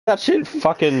That shit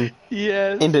fucking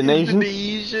Yes, Indonesian.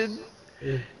 Indonesian.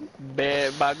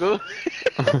 Bagus.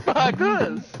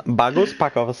 Bagus. Bagus,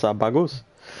 Pak Officer, bagus.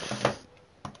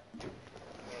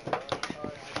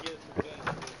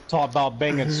 Talk about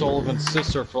banging Sullivan's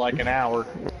sister for like an hour.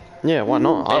 Yeah, why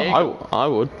not? I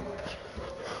would.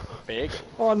 Bagel.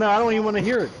 Oh no, I don't even want to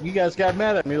hear it. You guys got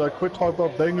mad at me, like quit talking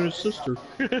about banging his sister.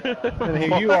 And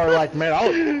here you are, like,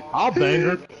 man, I'll bang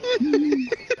her.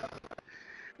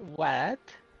 What?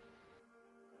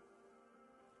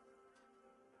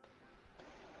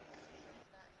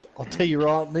 I'll tell you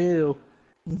right now.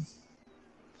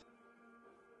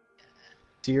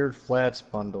 Seared Flats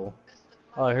bundle.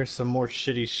 Oh, here's some more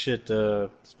shitty shit to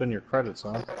spend your credits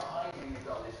on.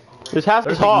 This house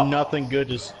There's is like hot. nothing good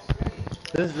to.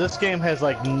 This game has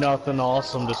like nothing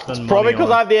awesome to spend money Probably because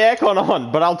on. I have the aircon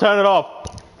on, but I'll turn it off.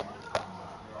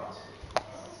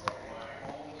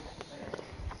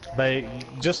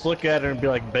 Just look at it and be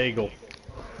like bagel.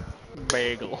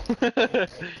 Bagel.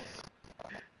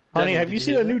 Honey, have you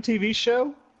seen a new TV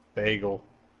show? Bagel.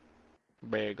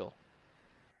 Bagel.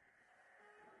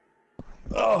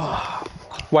 Oh.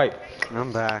 Wait,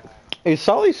 I'm back. is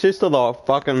Sully's sister the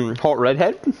fucking hot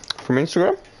redhead from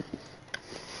Instagram?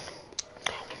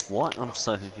 What? I'm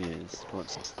so confused.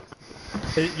 What's...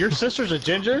 Your sister's a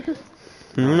ginger?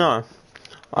 No.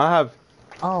 I have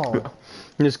Oh.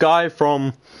 this guy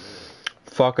from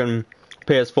fucking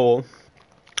PS4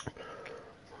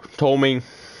 told me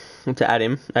to add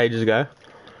him ages ago.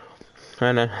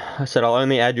 And I said I'll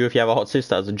only add you if you have a hot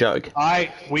sister as a joke.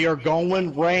 Alright, we are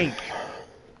going rank.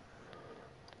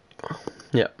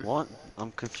 Yeah. What?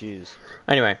 I'm confused.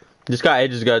 Anyway, this guy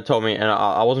ages ago told me, and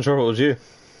I wasn't sure if it was you.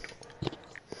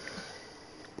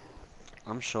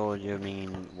 I'm sure you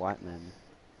mean white men.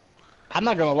 I'm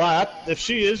not gonna lie, if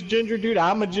she is ginger, dude,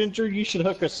 I'm a ginger, you should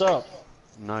hook us up.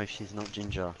 No, she's not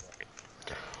ginger.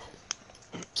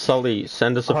 Sully,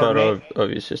 send us a photo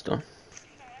of your sister.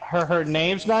 Her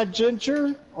name's not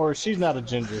Ginger, or she's not a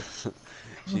ginger.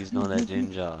 She's not a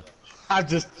ginger. I'm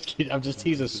just kidding. I'm just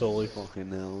teasing Sully.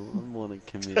 Fucking hell, I wanna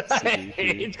commit suicide.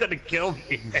 He's gonna kill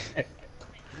me.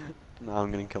 No,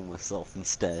 I'm gonna kill myself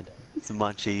instead. It's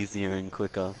much easier and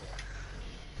quicker.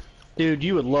 Dude,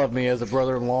 you would love me as a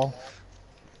brother-in-law.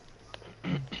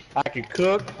 I could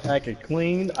cook, I could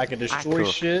clean, I could destroy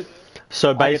shit.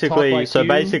 So basically,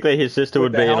 basically, his sister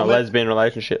would be in a lesbian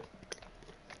relationship.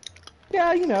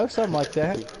 Yeah, you know, something like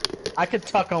that. I could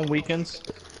tuck on weekends.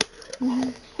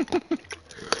 Who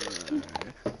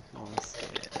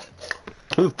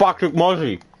the fuck took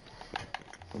Mozzie?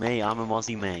 Me, I'm a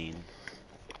Mozzie main.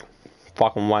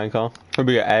 Fucking wanker. He'll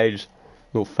be your age,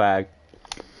 little fag.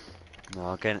 No,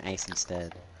 I'll get an ace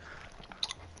instead.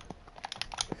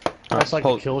 I just like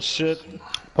to kill shit.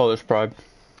 Polish probe.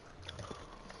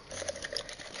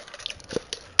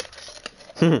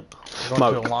 Going to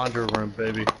the laundry room,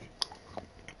 baby.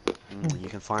 You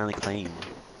can finally clean.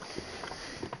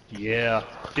 Yeah.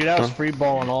 Dude, I was free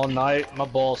balling all night. My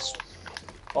balls.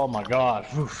 Oh my god.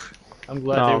 Oof. I'm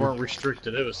glad they weren't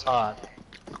restricted. It was hot.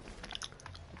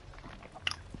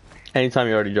 Anytime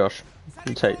you're ready, Josh.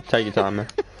 Take your time, man.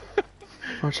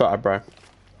 I'm sorry, bro.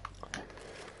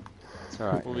 It's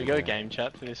alright. Will we go game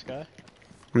chat for this guy?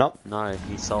 Nope. No,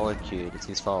 he's solid queued. It's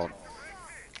his fault.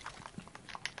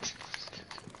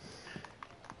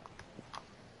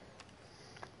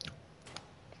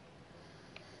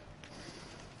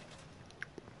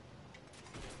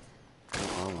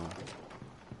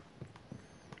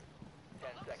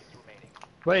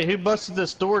 Wait, who busted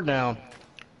this door down?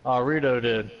 Oh, Rito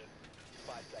did.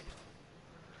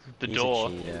 The He's door.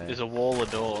 a cheater. There's a wall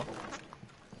of door.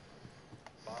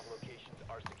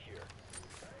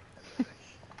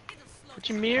 Put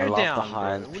your mirror love the down,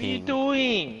 high bro. What are you ping.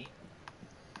 doing?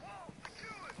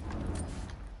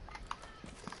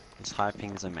 His high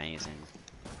ping's amazing.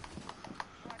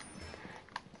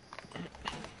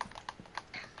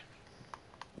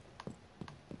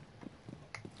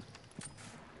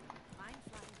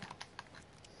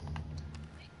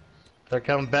 They're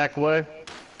coming back away.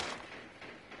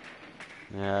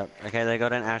 Yeah, okay, they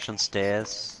got an Ash on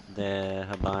stairs. They're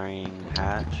barring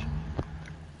hatch.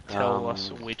 Tell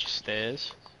us which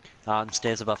stairs.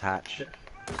 Stairs above hatch.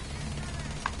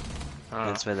 Oh.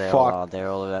 That's where they all are. They're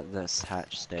all at this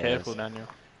hatch stairs. Careful, Daniel.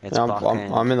 It's Yeah, Buck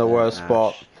I'm in the worst Ash.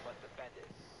 spot.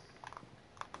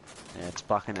 Yeah, it's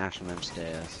Buck and Ash on them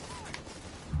stairs.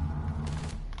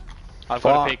 I've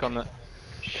got a peek on the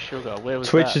sugar. Where was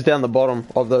Twitch that? is down the bottom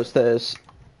of those stairs.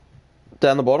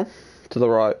 Down the bottom? To the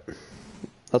right.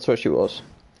 That's where she was.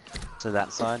 To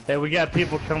that side? Hey, we got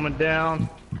people coming down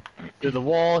to the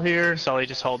wall here. Sully,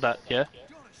 just hold that, yeah?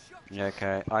 Yeah,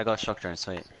 okay. I got shock drone,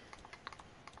 sweet.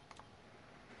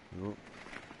 Oop.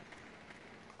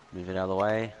 Move it out of the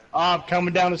way. Oh, I'm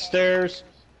coming down the stairs.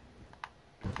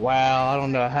 Wow, I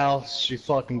don't know how she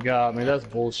fucking got me. That's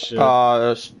bullshit.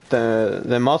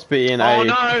 There must be in Oh a.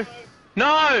 no!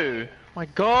 No! My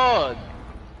god!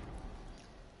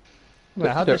 Man,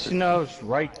 how does she know it's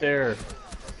right there?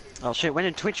 Oh shit, when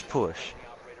did Twitch push?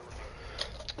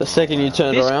 The second you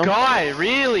turned This around. guy,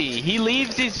 really? He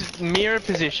leaves his mirror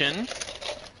position,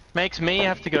 makes me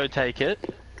have to go take it.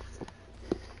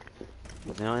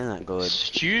 They're not in that good.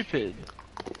 Stupid.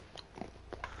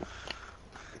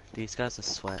 These guys are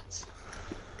sweats.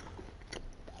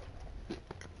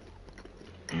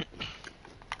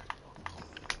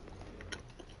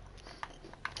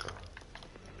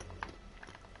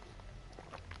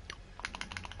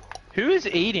 Who is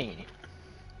eating?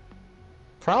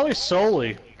 Probably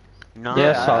Sully. No,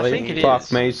 Yeah, I Sully. think it Fuck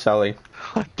is. me, Sully.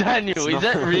 Daniel, It's is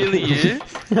that not. really you?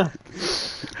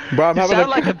 Bro, I'm You having sound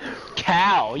like a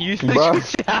cow. You Bro. literally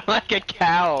sound like a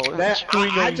cow That-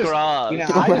 chewing I on just- grass. You know,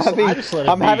 I'm having. I just let it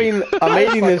I'm be. having. I'm I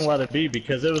just eating fucking this. let it be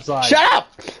because it was like. Shut up!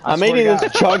 I'm swear to eating this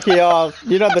God. chunky ass.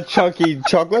 You know the chunky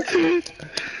chocolate? Dude,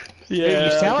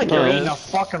 you sound like you're Yeah. eating a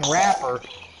fucking wrapper.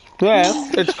 Yeah,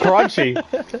 it's crunchy.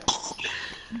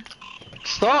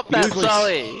 Stop that, Usually-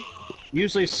 Sully.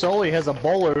 Usually Sully has a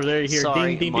bowl over there. Here,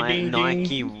 Sorry, ding, ding, my ding, ding,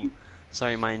 Nike. ding.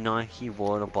 Sorry, my Nike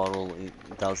water bottle it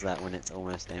does that when it's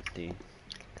almost empty.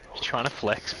 You're trying to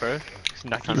flex, bro.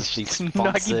 Trying to be Nike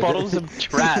sponsored. bottles of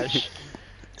trash.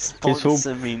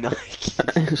 Sponsor me, Nike.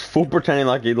 He's full pretending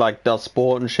like he does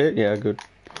sport and shit. Yeah, good.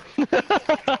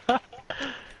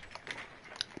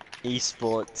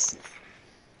 Esports.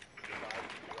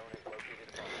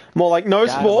 More like no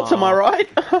Got 'em sports, am I all. right?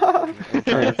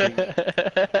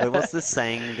 Wait, what's the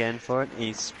saying again for it?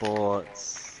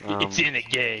 Esports. It's in the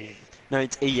game. No,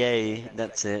 it's EA.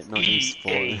 That's it, not EA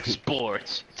esports.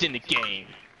 Sports. It's in the game.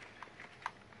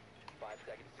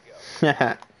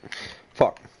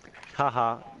 Fuck.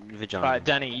 Haha, vagina. Alright,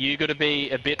 Danny, you gotta be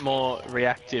a bit more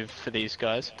reactive for these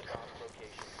guys.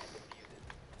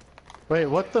 Wait,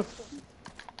 what the?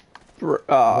 Wow.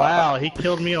 Wow, he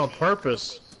killed me on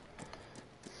purpose.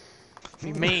 What do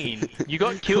you mean? You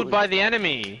got killed by the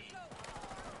enemy.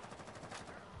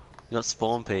 You got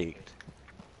spawn peaked.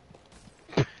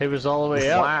 He was all the way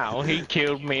out. Wow, he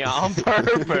killed me on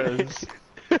purpose.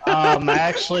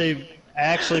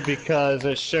 Actually, because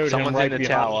it showed Someone's him right in the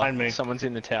tower. behind me. Someone's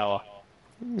in the tower.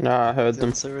 Nah, I heard them.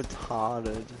 That's so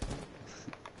retarded.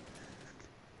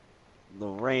 The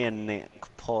redneck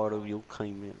part of you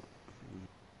came out.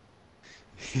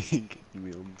 Get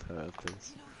me on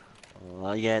purpose.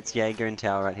 Oh, yeah, it's Jaeger in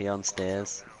tower right here on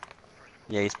stairs.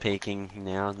 Yeah, he's peeking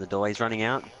now. The door, he's running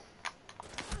out.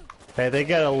 Hey, they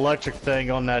got an electric thing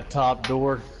on that top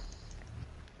door.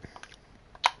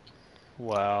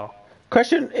 Wow.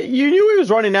 Question: you knew he was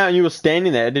running out and you were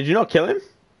standing there. Did you not kill him?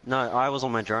 No, I was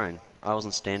on my drone. I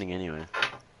wasn't standing anywhere.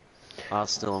 I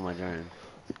was still on my drone.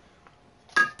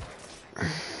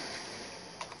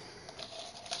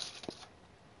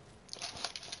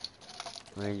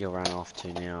 Where you run off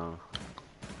to now?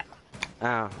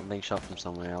 Ah, I'm being shot from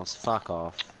somewhere else. Fuck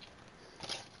off.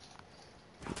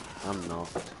 I'm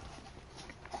knocked.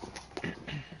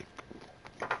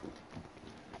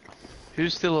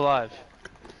 Who's still alive?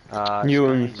 You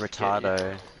and-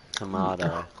 Retardo.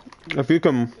 Tomato. If you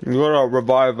can, you gotta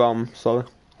revive Sully.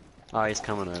 Oh, he's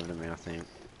coming over to me, I think.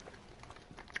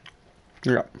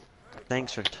 Yeah.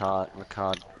 Thanks,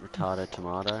 Retardo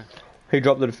Tomato. He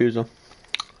dropped the diffuser.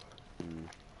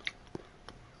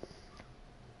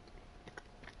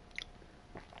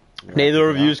 Neither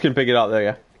of you can pick it up there,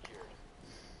 yeah.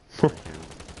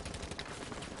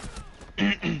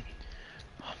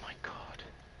 Oh my god.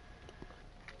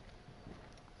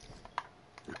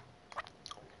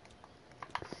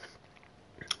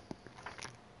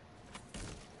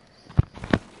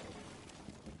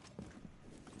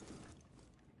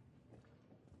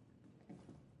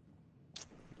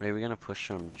 Are we gonna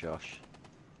push on Josh?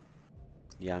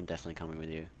 Yeah, I'm definitely coming with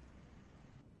you.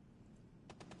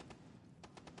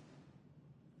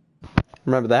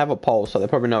 Remember, they have a pole, so they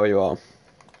probably know where you are.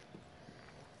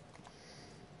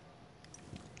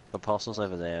 Apostle's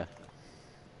over there.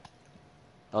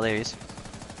 Oh, there he is.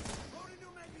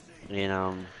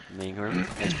 In, meeting room.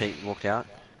 SP walked out.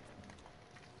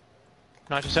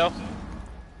 Nice yourself.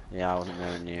 Yeah, I wasn't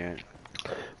nowhere near it.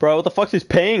 Bro, what the fuck's his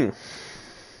ping?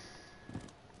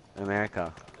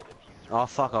 America. Oh,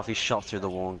 fuck off, he shot through the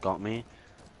wall and got me.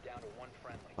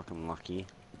 Fucking lucky.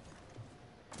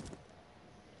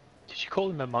 Did you call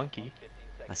him a monkey?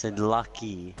 I said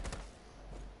lucky.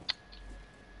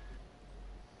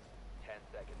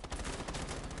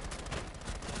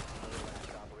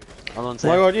 Alon's Oh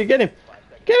my there. god, you get him!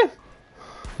 Get him!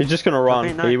 He's just gonna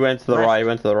run. no, He went to the left. right, he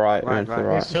went to the right, he Right, went to the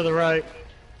right. He's right. to the right.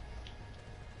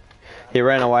 He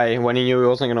ran away when he knew he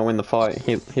wasn't gonna win the fight.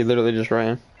 He literally just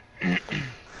ran.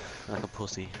 Like a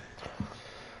pussy.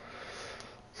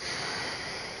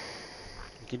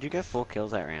 Did you go 4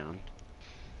 kills that round?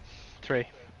 3.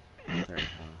 3.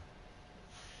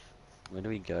 Where do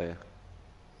we go?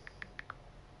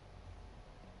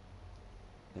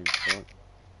 Same spot.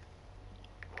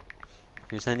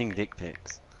 Who's sending dick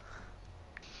pics?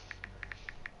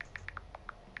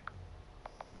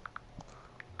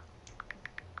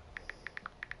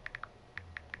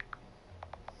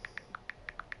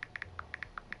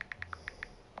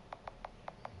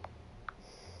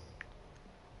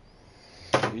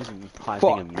 Who's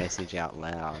typing a message out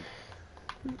loud?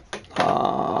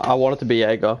 I want it to be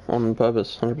Jaeger on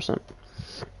purpose, 100%.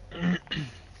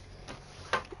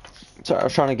 Sorry, I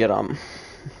was trying to get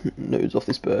nudes off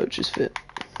this bird. She's fit.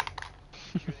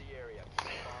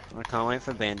 I can't wait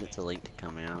for Bandit's Elite to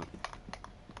come out.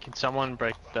 Can someone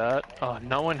break that? Oh,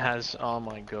 no one has. Oh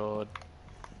my god.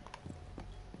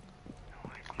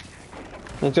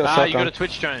 He's got a Ah, shotgun. you got a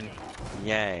Twitch drone.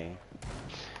 Yay.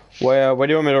 Where do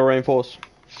you want me to reinforce?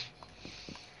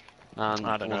 I don't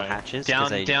all know. the hatches, Down- 'cause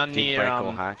they down deep near, break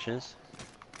all hatches.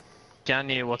 Down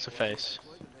near what's her face?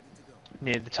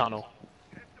 Near the tunnel.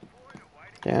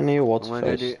 Down here, what's I'm gonna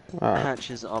go face? do Alright.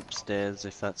 hatches upstairs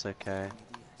if that's okay.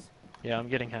 Yeah, I'm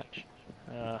getting hatch.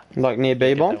 Like near Get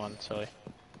that B-bomb? one, sorry.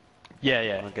 Yeah,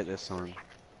 yeah. I'll get this one.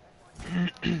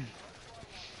 I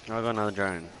got another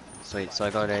drone. Sweet, so I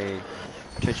got a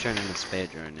Twitch drone and a spare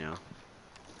drone now.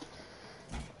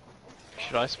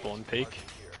 Should I spawn peek?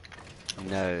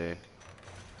 No.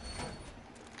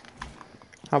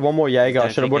 I have one more Jaeger. I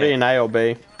Don't should have put it forget. in A or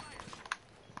B.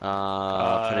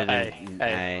 Put it in A.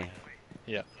 A.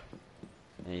 Yep.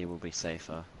 A will be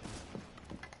safer.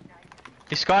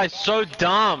 This guy's so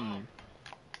dumb!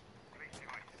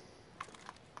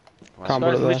 Why Can't This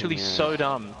put guy's it there. literally so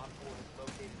dumb.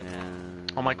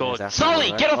 Oh my Where's god. that Sully,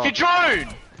 from? get off Oh, your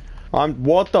drone!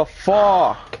 What the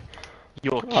fuck?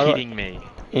 You're got- kidding me.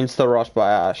 Insta rush by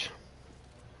Ash.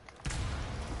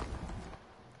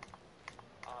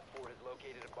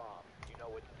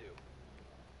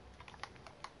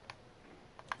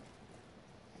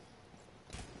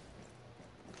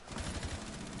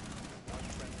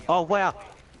 Oh wow!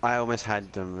 I almost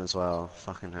had them as well.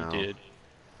 Fucking hell. You did.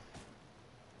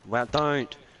 Wow,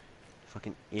 don't!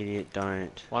 Fucking idiot,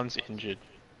 don't. One's injured.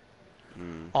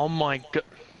 Hmm. Oh my god.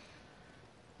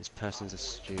 This person's a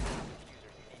stupid.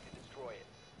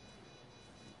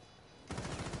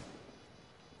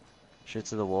 Shoot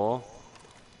to the wall.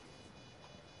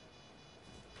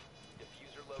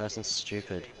 Person's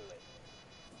stupid.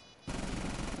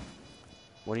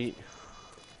 What do you...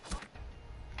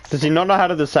 Does he not know how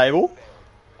to disable?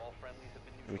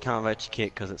 We can't vote your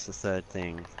kick because it's the third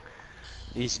thing.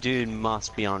 This dude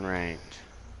must be unranked.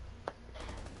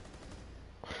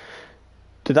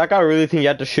 Did that guy really think he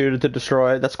had to shoot it to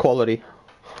destroy it? That's quality.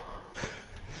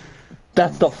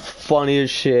 That's the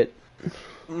funniest shit.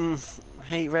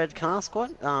 Hey Red, can I ask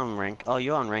what rank? Oh,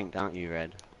 you're unranked, aren't you,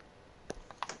 Red?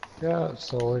 Yeah,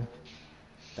 solid.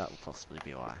 That will possibly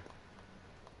be why.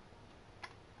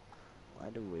 Why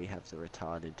do we have the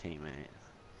retarded teammate?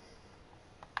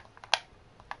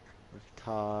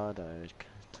 Retardo,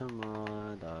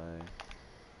 tomato.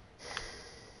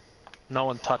 No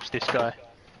one touched this guy.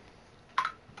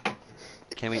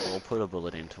 Can we all put a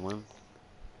bullet into him?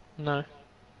 No.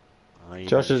 Oh, you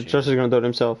Josh gotta is shoot. gonna do it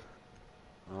himself.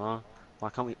 Oh, why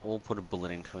can't we all put a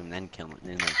bullet into him, then kill him,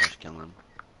 then let Josh kill him?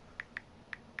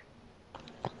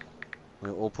 We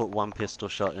all put one pistol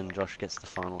shot and Josh gets the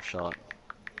final shot.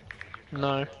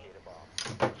 No.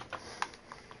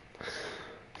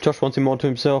 Josh wants him all to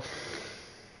himself.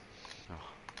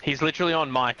 He's literally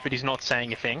on mic, but he's not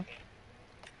saying a thing.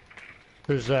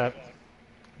 Who's that?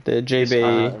 The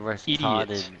GB.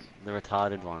 Retarded, the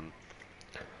retarded one.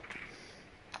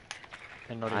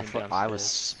 And not I even thought I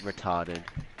was downstairs. retarded.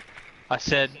 I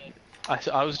said,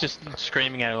 I was just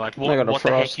screaming at him like, I got a what the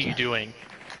heck frost. are you doing?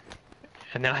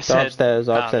 And then I Go said, upstairs,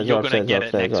 upstairs, you're upstairs, gonna get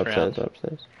upstairs, it next upstairs, round.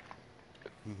 upstairs.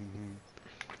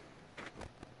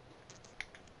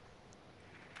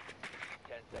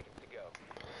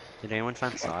 Did anyone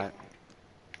find sight?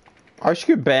 I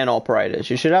should ban operators.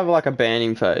 You should have like a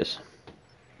banning phase.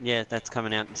 Yeah, that's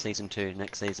coming out in season 2.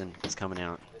 Next season, it's coming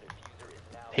out.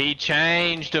 He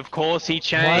changed, of course he One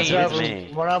changed. That's of me.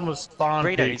 them, one of them was spawn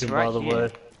Rito, he's peeking, right by the here.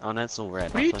 way. Oh no, it's all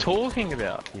red. What are you I thought- talking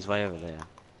about? He's way over there.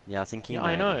 Yeah, I think he Yeah,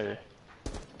 I know.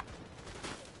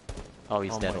 Oh,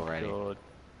 he's Oh dead my already. God.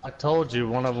 I told you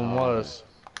one of them was.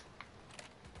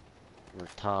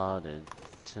 Retarded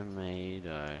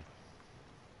tomato.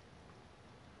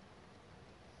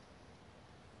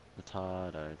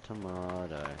 Potato,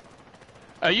 tomato.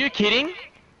 Are you kidding?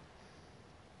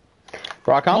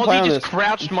 Bro, I can't play Mozzie on just this.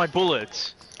 crouched my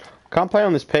bullets. Can't play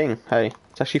on this ping. Hey,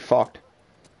 it's actually fucked.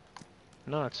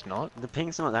 No, it's not. The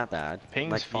ping's not that bad.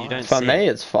 Ping's like, fine. you don't For see me,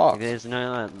 it. it's fucked. There's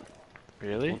no,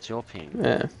 Really? what's your ping?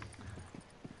 Yeah.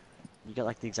 You get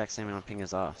like the exact same amount of ping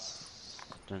as us.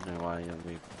 Don't know why it'll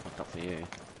be fucked up for you.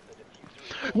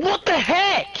 What the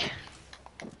heck?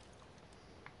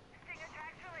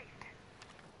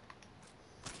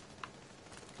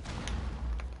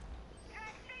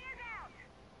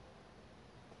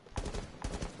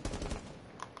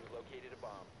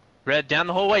 Red, down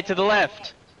the hallway to the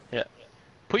left. Yeah.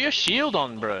 Put your shield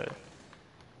on, bro.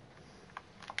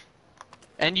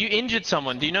 And you injured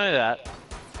someone, do you know that?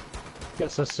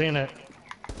 Guess I've seen it.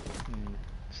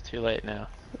 It's too late now.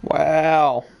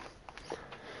 Wow.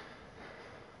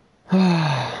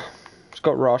 Just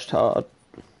got rushed hard.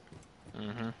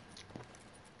 Mm-hmm.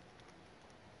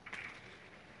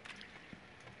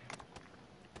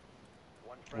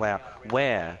 Wow.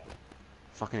 Where?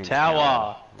 Fucking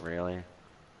Tower. Really?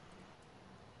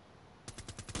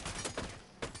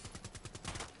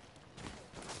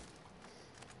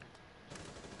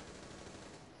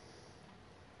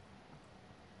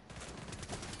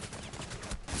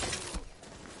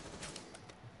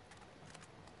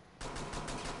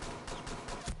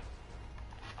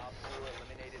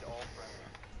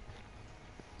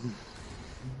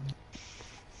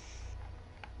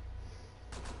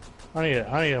 I need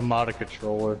a modded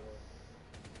controller.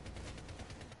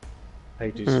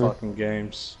 Hate these fucking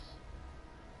games.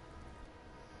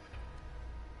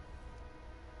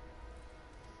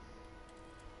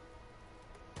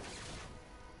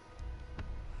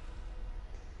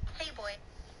 Hey boy.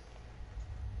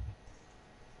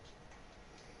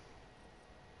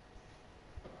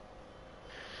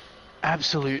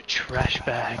 Absolute trash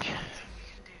bag.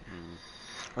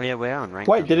 Oh yeah, we're on rank.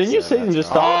 Wait, did a new season just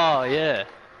start? Oh, yeah.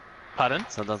 Pardon?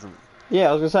 So it doesn't. Yeah,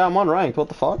 I was gonna say I'm unranked. What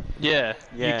the fuck? Yeah,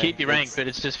 Yeah, you keep your rank, it's- but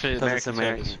it's just for Because it's American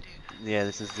American. servers. Yeah,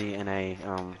 this is the NA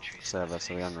server,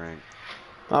 so we're unranked.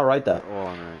 I'll rate that. We're all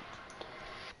unranked.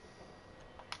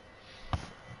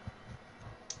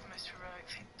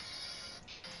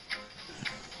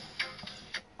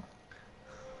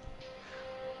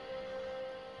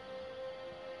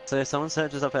 So if someone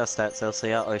searches up our stats, they'll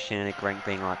see our Oceanic rank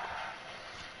being like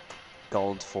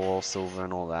gold 4, silver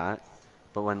and all that.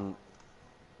 But when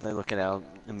they look at our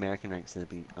American ranks, they'll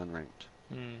be unranked.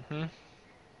 Mm-hmm.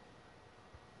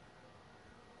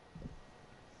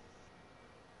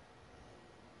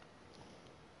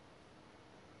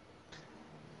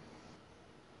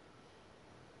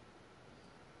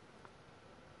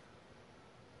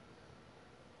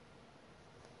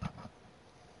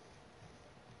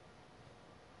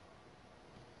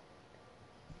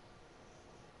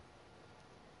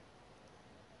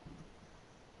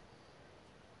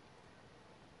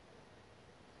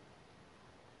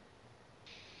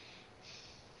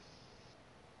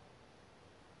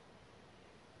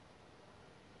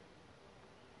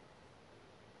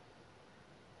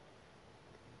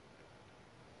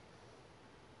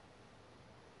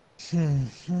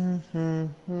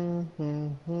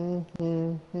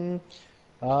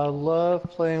 I love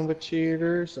playing with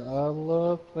cheaters. I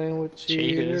love playing with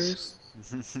cheaters.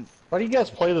 Why do you guys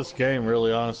play this game,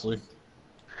 really, honestly?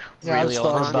 Yeah, I Really just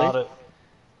thought honestly? about it.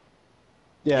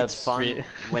 Yeah, It's fun re-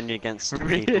 when you're against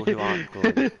people who aren't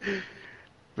good.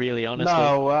 Really, honestly.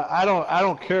 No, I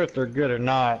don't care if they're good or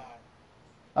not.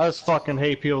 I just fucking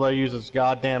hate people that use this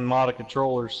goddamn modded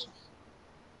controllers.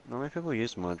 Not many people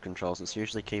use mod controls, it's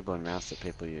usually keyboard and mouse that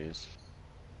people use.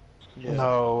 Yeah.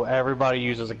 No, everybody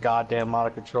uses a goddamn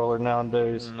modded controller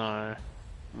nowadays. No.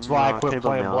 That's why I No, quit keyboard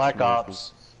playing mouse Black mostly.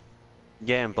 Ops.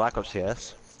 Yeah, in Black Ops,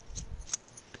 yes.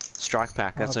 Strike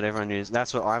Pack, that's what everyone uses.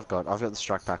 That's what I've got. I've got the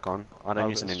Strike Pack on. I don't I've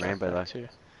use got it in Strike Rainbow though. Back too.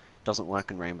 Doesn't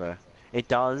work in Rainbow. It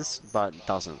does, but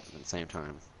doesn't at the same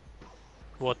time.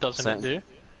 What doesn't So- it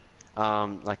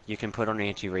do? Like you can put on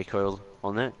anti-recoil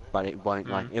on it, but it won't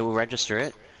like it will register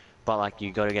it, but like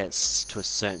you got to get to a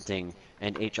certain thing,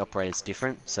 and each operator is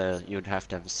different. So you'd have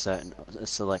to have a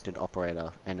selected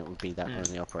operator, and it would be that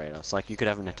only operator. So like you could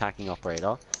have an attacking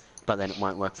operator, but then it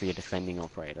won't work for your defending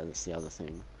operator. That's the other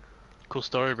thing. Cool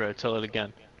story, bro. Tell it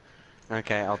again.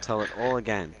 Okay, I'll tell it all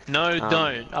again. No,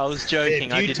 don't. I was joking.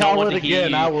 If I you did tell not want it to hear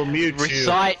again, you I will mute you.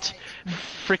 recite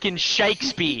freaking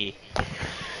Shakespeare.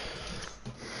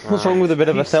 What's wrong with a bit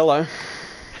of Othello?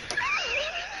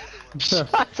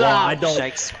 Shut Well, up. I don't.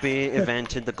 Shakespeare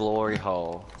invented the glory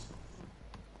hole.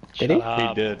 Did he? Shut He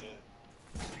up. did.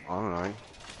 don't know. You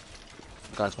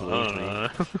guys believed me.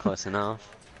 Close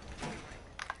enough.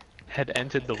 Had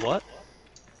entered the what?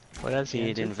 What has he He'd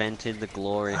entered? invented the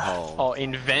glory hole. Oh,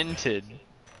 invented.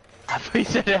 I thought he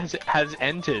said has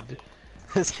entered.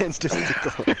 Has entered the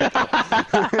glory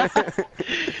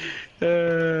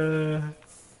hole.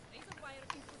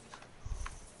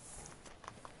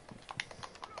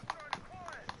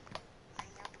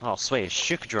 Oh, sweet, a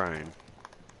shook drone.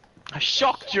 A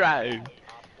shock drone.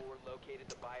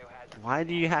 Why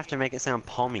do you have to make it sound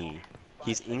pommy?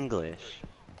 He's English.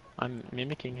 I'm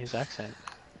mimicking his accent.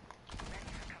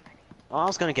 Oh, I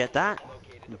was gonna get that.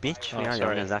 Bitch, Oh, I'm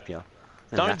sorry. gonna zap you.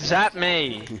 Don't zap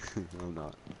me! I'm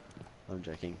not. I'm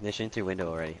joking. They're shooting through window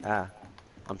already. Ah.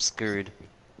 I'm screwed.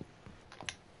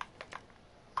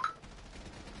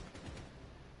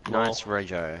 Lol. Nice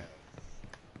Rejo.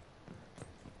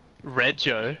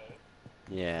 Reggio?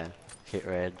 Yeah. Hit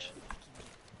Reg.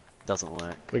 Doesn't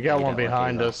work. We got You one don't like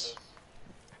behind either. us.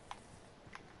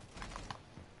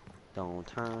 Don't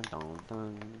turn, don't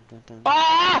turn, don't turn.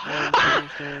 Ah!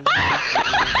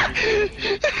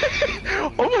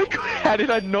 Oh my god, how did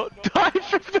I not die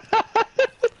from that?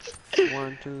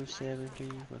 1, 2,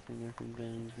 17,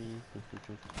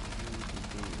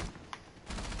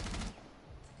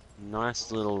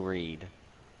 nice little read.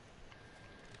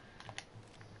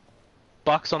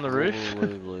 Bucks on the roof?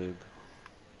 Loob, loob.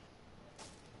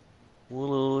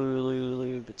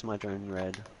 Loob, it's my drone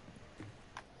red.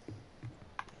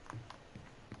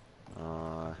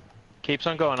 Keeps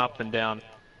on going up and down.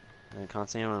 I can't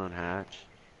see anyone on hatch.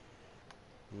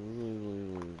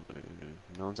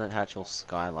 No one's at hatch or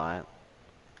skylight.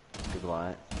 Good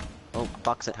light. Oh,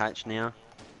 Buck's at hatch now.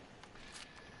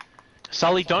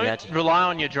 Sully, don't Yeah, t- rely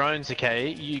on your drones, okay?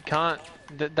 You can't.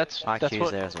 That's IQ's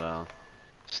what there as well.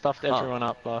 stuffed everyone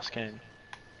up last game.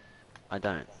 I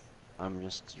don't. I'm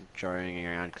just joking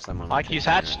around because I'm on. IQ's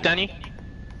hatched, Danny?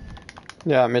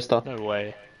 Yeah, I missed her. No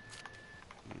way.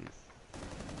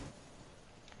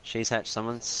 She's hatched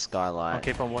someone's skylight. I'll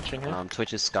keep on watching her.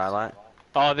 Twitch's skylight.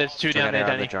 Oh, there's two down there,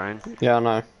 Danny. The drone. Yeah, I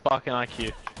know. Buck and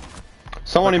IQ.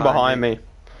 Someone in behind me.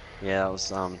 Yeah, that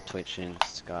was Twitch in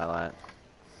skylight.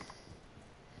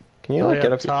 Can you like Get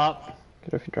get up off your, top.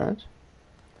 get off your drones?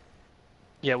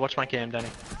 Yeah, watch my cam, Danny.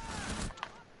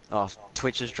 Oh,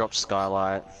 Twitch has dropped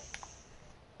skylight.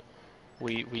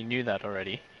 We knew that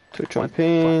already. Twitch on Fuck,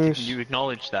 pings. you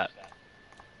acknowledge that.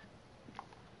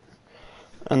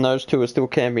 And those two are still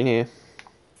camping here.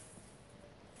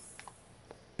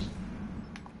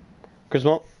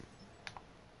 Griswold?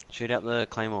 Shoot out the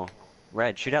claymore.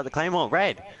 Red, shoot out the claymore.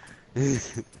 Red.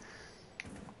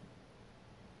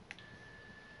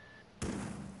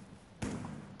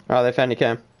 Oh, they found your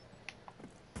cam.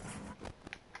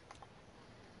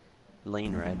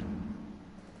 Lean red.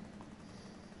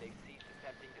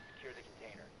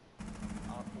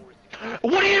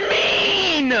 What do you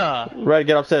mean? Red,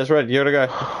 get upstairs. Red, you gotta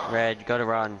go. Red, gotta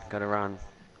run. Gotta run.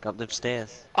 Go up the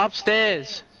stairs.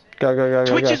 Upstairs. Go, go, go,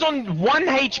 go, Twitch go. is on 1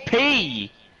 HP.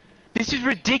 This is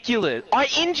ridiculous. I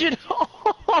injured.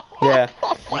 Yeah.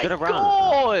 Oh my gotta run.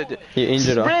 god. You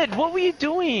injured her. Red, what were you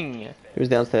doing? He was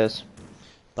downstairs.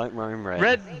 Don't roam, Red.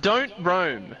 Red, don't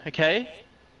roam, okay?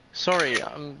 Sorry,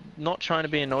 I'm not trying to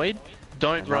be annoyed.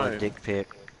 Don't Another roam. dick pic.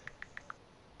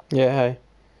 Yeah, hey.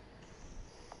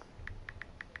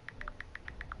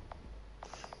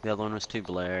 The other one was too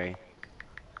blurry.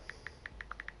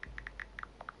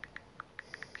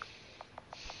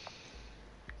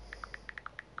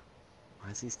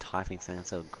 Why is his typing sound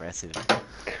so aggressive?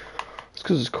 It's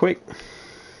because it's quick.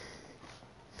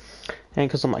 And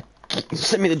because I'm like,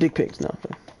 send me the dick pics now.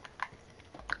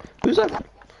 Who's that?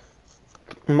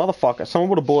 Motherfucker, someone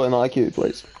put a bullet in the IQ,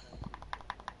 please.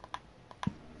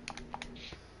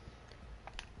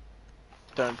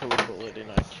 Don't put a bullet in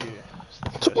IQ.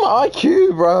 Took my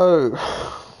IQ, bro.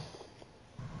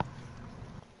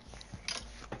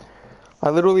 I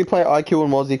literally play IQ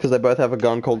and Mozzie because they both have a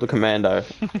gun called the Commando.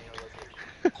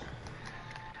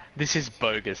 This is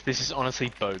bogus. This is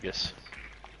honestly bogus.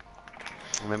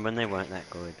 Remember when they weren't that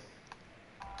good?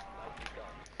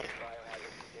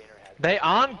 They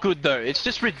aren't good though. It's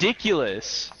just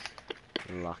ridiculous.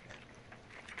 Luck.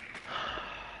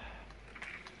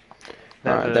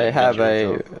 Alright, they have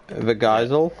a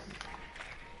Vagizel.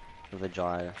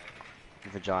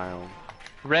 Vaginal.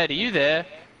 Red, are you there?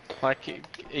 Like,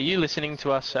 are you listening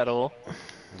to us at all?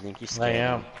 I think you I scared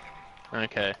am. me.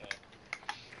 Okay.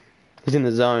 He's in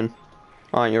the zone.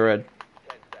 Aren't you, Red?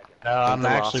 No, I'm the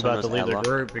last actually one about to was leave the Ella.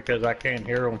 group because I can't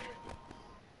hear them.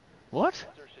 What?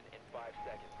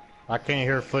 I can't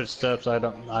hear footsteps. I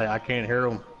can't hear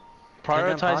them.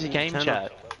 Prioritize Turn your game off-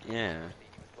 chat. Yeah.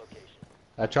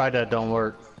 I tried that. Don't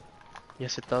work.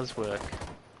 Yes, it does work.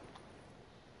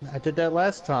 I did that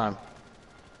last time.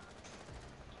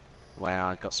 Wow,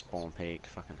 I got spawn peak.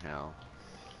 Fucking hell.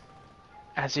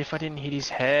 As if I didn't hit his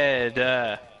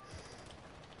head.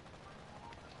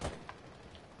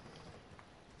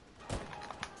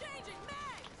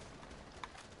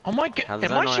 Oh my god, How's am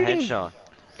that I not a shooting? headshot?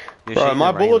 You're Bro, shooting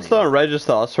my the bullets railing. don't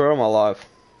register, I swear on my life.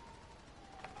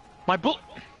 My bullet.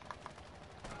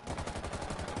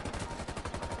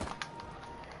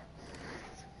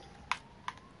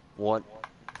 What?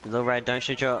 Little Red, don't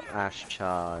shoot your ash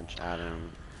charge,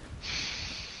 Adam.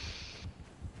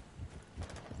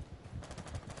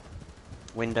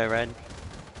 Window Red.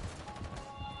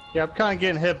 Yeah, I'm kind of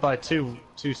getting hit by two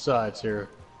sides here.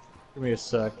 Give me a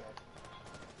sec.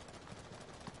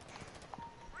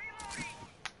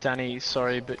 Danny,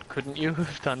 sorry, but couldn't you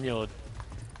have done your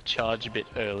charge a bit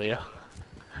earlier?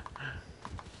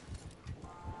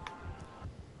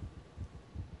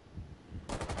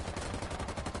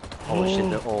 Oh shit,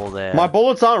 they're all there. My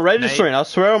bullets aren't registering, I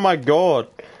swear on my god.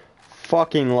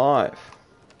 Fucking life.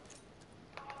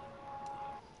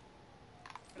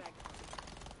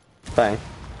 Bang.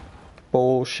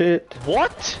 Bullshit.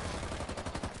 What?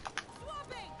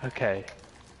 Okay.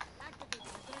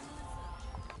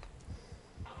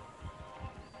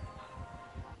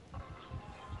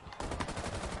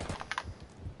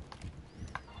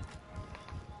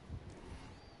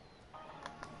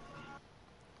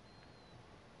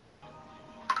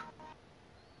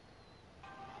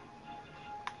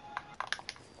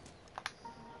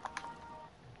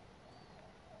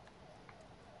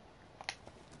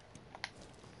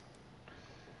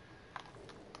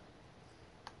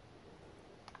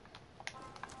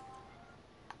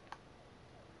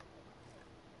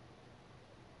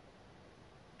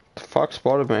 Fuck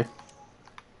spotted me.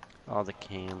 Oh, the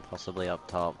cam possibly up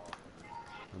top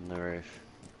on the roof.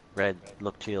 Red,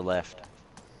 look to your left.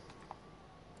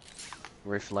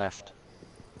 Roof left.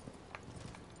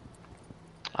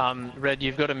 Red,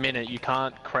 you've got a minute. You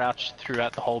can't crouch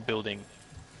throughout the whole building.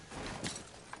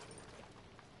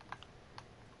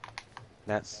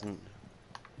 That's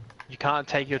You can't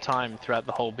take your time throughout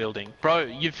the whole building. Bro,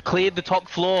 you've cleared the top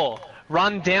floor.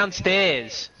 Run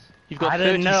downstairs. You've got I 30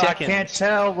 didn't know. seconds. I can't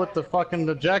tell with the fucking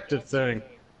objective thing.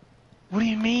 What do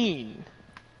you mean?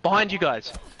 Behind you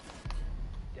guys.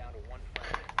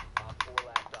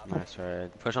 nice,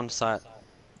 Red. Push on the site.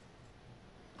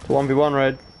 1v1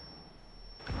 Red.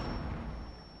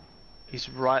 He's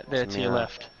right there to your Mirror.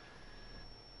 left.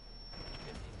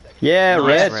 Yeah,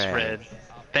 Yes, Red. Red.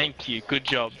 Thank you. Good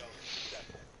job.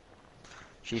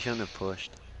 She shouldn't have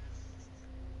pushed.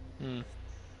 Hmm.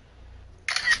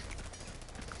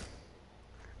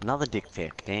 Another dick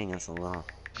pic. Dang, that's a lot.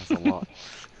 That's a lot.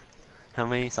 How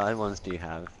many side ones do you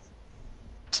have?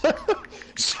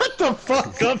 Shut the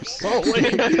fuck up,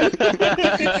 Sully!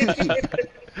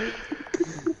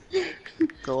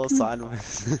 All side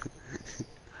ones.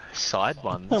 Side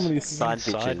ones. How many Side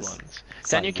Side bitches. ones.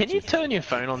 Daniel, can you turn your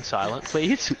phone on silent,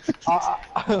 please?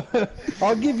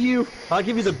 I'll give you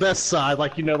the best side,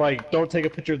 like, you know, like, don't take a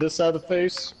picture of this side of the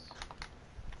face.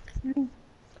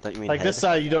 Don't you mean Like head? this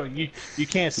side, you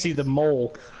can't see the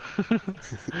mole.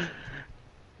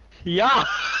 Yeah.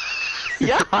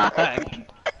 Yeah.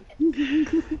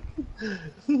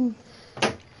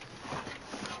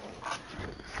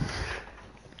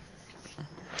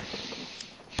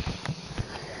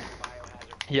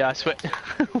 Yeah, I swear.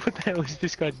 What the hell is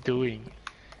this guy doing?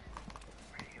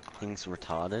 Things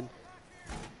retarded.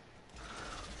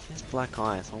 Here's black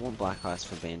eyes. I want black eyes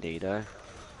for Bandito.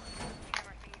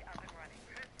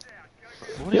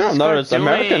 What Yeah, is I've this guy noticed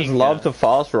Americans doing? love to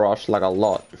fast rush like a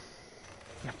lot.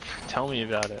 Tell me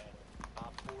about it.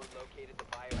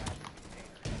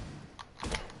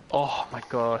 Oh my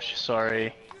gosh,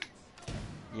 sorry.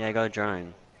 Yeah, go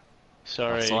drone.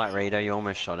 Sorry. Slight reader, you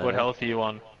almost shot it. What health are you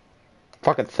on?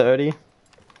 Fucking 30.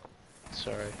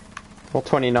 Sorry. Or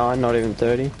 29, not even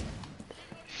 30.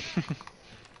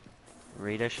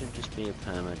 Reader should just be a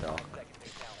permadoc.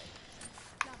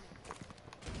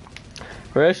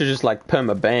 We're actually just like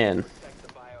perma-ban.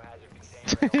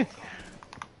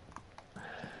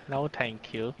 No,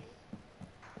 thank you.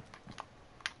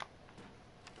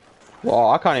 Well,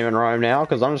 I can't even roam now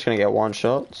because I'm just gonna get one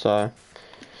shot, so.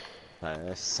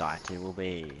 First site it will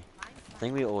be. I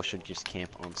think we all should just camp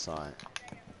on site.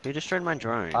 Who destroyed my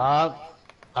drone? I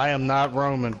am not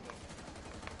Roman.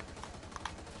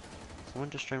 Someone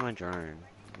destroyed my drone.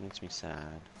 It makes me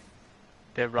sad.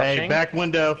 They're rushing. Hey, back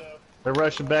window. They're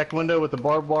rushing back window with the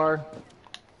barbed wire.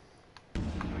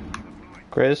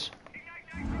 Chris?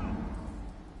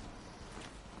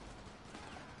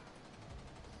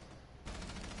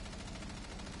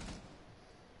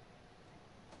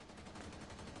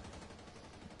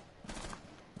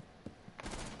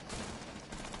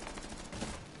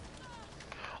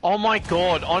 Oh my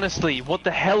god, honestly, what the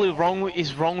hell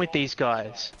is wrong with these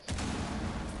guys?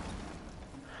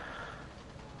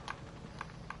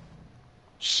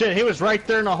 Shit, he was right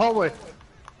there in the hallway.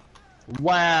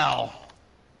 Wow.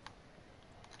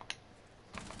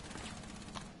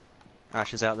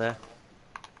 Ash is out there.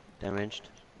 Damaged.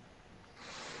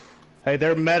 Hey,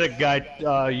 their medic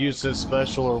guy used his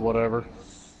special or whatever.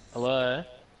 Hello?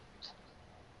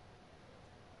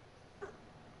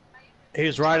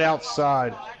 He's right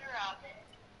outside.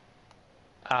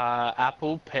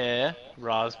 Apple, pear,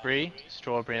 raspberry,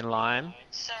 strawberry and lime.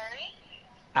 Sorry?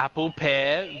 Apple,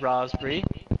 pear, raspberry.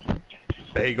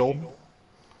 Bagel.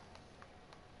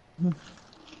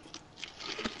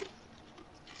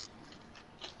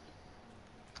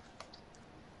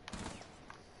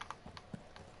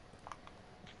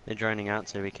 They're droning out,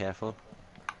 so be careful.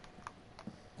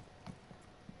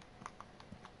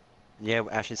 Yeah,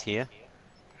 Ash is here.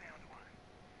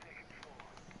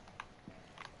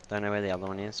 Don't know where the other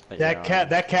one is, but yeah,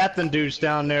 That captain dude's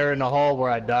down there in the hall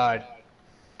where I died.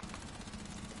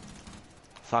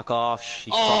 fuck off,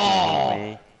 she fucking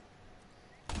hit me.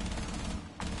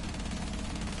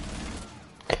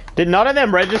 Did none of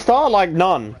them register? Like,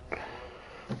 none.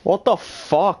 What the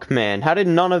fuck, man? How did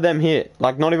none of them hit?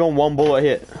 Like, not even one bullet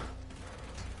hit.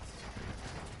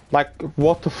 Like,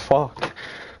 what the fuck?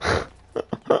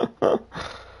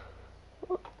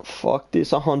 Fuck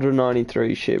this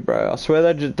 193 shit, bro. I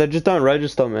swear they just don't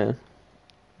register, man.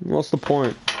 What's the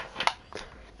point?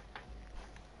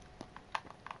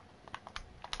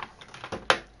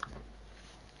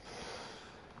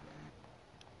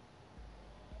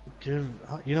 Dude,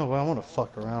 you know what? I want to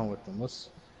fuck around with them. Let's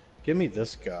give me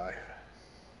this guy.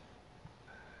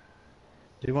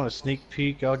 Do you want a sneak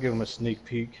peek? I'll give him a sneak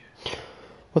peek.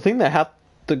 I think they have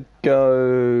to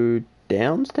go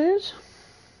downstairs.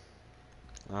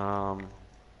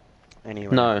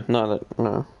 Anyway. No.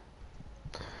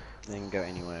 They can go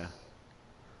anywhere.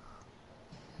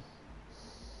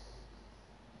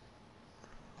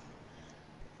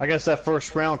 I guess that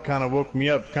first round kind of woke me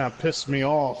up, kind of pissed me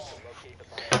off.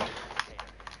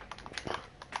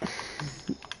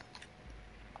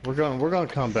 We're gonna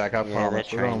come back. I Yeah, promise.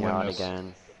 they're We're gonna training win hard this.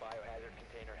 again.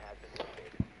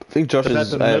 I think Josh Is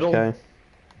is that the middle? AFK.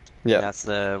 Yeah. That's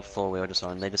the 4-wheel just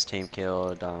on. They just team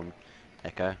killed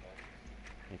Echo.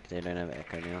 They don't have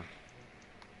Echo now.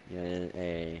 Yeah,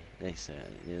 they said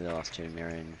the last two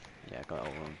mirroring. Yeah, I got all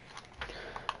of them.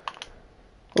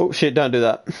 Oh shit! Don't do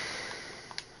that.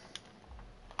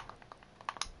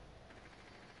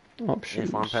 Options.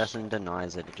 If one person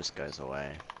denies it, it just goes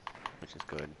away, which is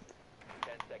good.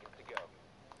 10 seconds to go.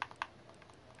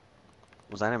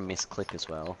 Was that a misclick as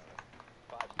well?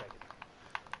 5 seconds.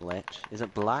 Bletch? Is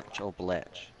it Blatch or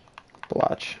Bletch?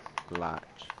 Blatch. Blatch.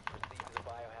 Proceed to the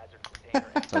biohazard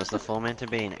container. So is the 4 meant to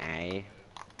be an A?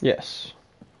 Yes.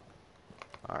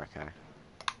 Oh, okay.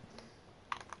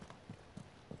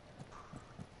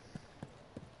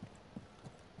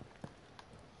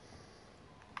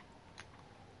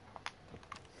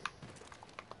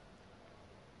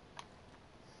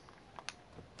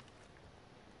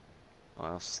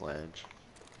 Oh, sledge.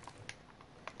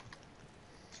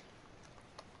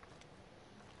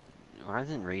 Why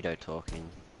isn't Rito talking?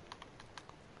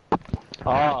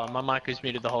 Oh, my mic was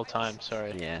muted the whole time,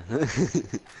 sorry. Yeah.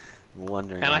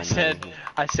 Wondering. And why I said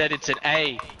nobody- it's an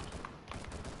A.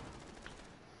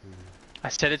 I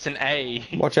said it's an A.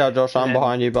 Watch out, Josh. I'm And-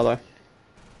 behind you, by the way.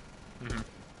 Mhm.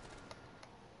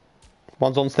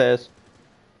 One's on stairs.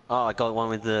 Oh, I got one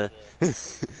with the.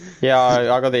 Yeah,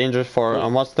 I got the injuries for it. They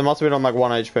must have been on like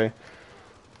 1 HP.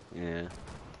 Yeah.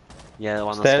 Yeah, the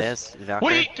one on Stairs? the stairs. Valkyrie.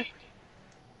 What are you?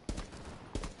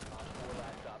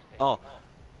 Oh.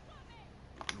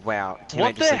 Wow. Teammate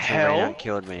What just the literally ran hell? out and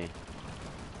killed me.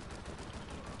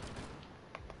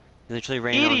 He literally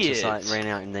ran out, just like Idiot. ran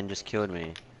out and then just killed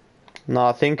me. No,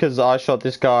 I think because I shot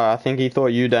this guy, I think he thought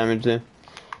you damaged him.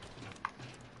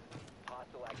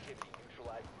 Hostile activity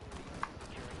neutralized.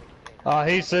 Securing the container.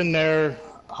 He's in there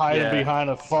hiding Yeah. behind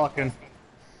a fucking.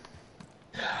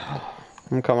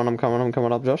 I'm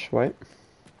coming up, Josh. Wait.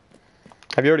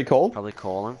 Have you already called? Probably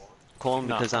call him. Call him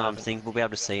No, because I haven't. think we'll be able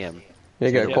to see him. Yeah,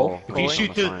 See go the call. wall If you on shoot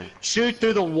the through, phone. shoot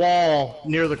through the wall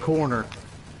near the corner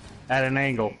at an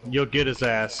angle, you'll get his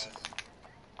ass.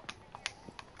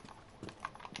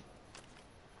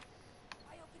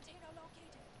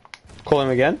 Call him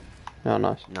again. Oh,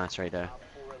 nice. Nice right there.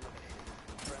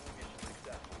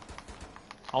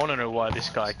 I want to know why this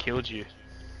guy killed you.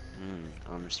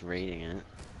 I'm just reading it.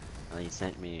 Oh, he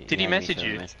sent me. Did he added me message to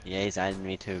a you? Yeah, he's added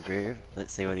me to a group.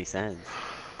 Let's see what he says.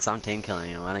 Cause I'm team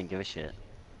killing him. I don't give a shit.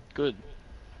 Good.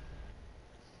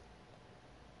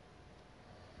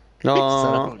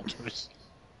 No.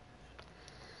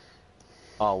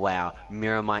 Oh wow,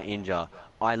 mirror my injure.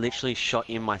 I literally shot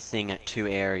in my thing at 2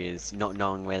 areas, not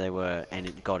knowing where they were, and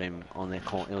it got him on their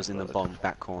corner. It was in the bottom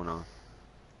back corner.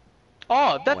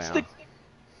 Oh, Wow.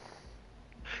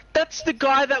 that's the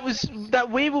guy that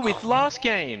we were with last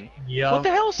game. What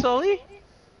the hell, Sully?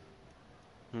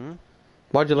 Hmm?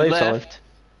 Why'd you You leave, Sully? left.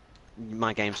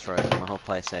 My game's frozen. My whole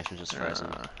PlayStation's just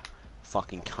frozen.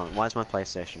 Fucking cunt. Why is my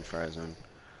PlayStation frozen?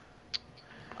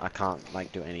 I can't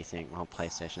like do anything. My whole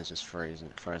PlayStation's just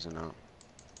frozen up.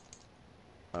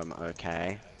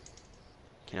 Okay.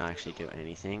 Can I actually do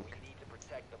anything? We need to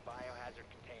protect the biohazard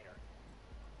container.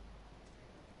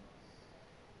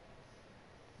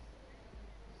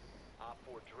 Op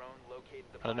 4 drone located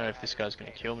the I don't know if this guy's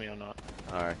gonna kill me or not.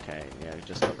 Okay, yeah, we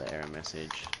just got the error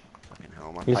message. Fucking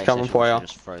hell, my He's PlayStation coming for ya.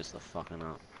 just froze the fucking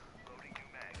up.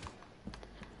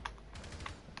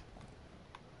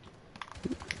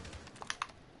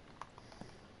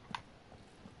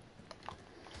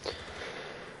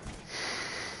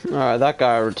 Alright, that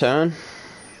guy returned.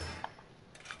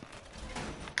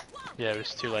 Yeah,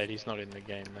 it's too late. He's not in the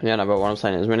game. Though. Yeah, no, but what I'm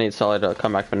saying is we need Sully to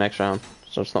come back for next round.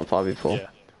 So it's not 5v4. Yeah.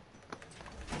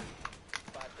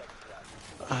 5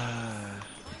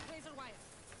 seconds left.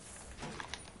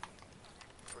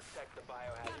 Protect the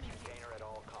biohazard container at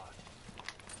all costs.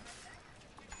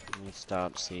 Let me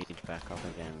start siege back up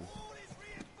again.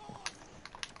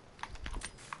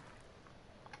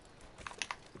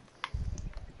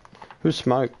 Who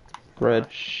smoked?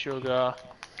 Red. Sugar.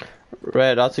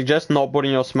 Red, I'd suggest not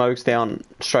putting your smokes down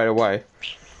straight away.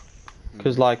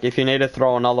 Because, like, if you need to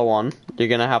throw another one, you're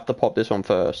going to have to pop this one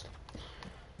first.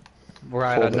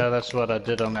 Right, I know that's what I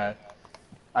did on that.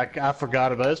 I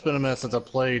forgot about it. It's been a minute since I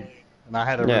played, and I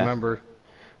had to Yeah. remember.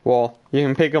 Well, you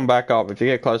can pick them back up. If you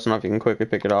get close enough, you can quickly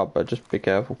pick it up, but just be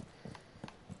careful.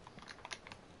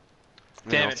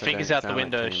 Damn it, Also Finger's don't out the sound like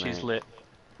window. teammate. She's lit.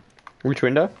 Which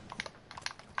window?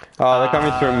 Oh, they're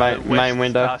coming through main West,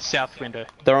 window. South window.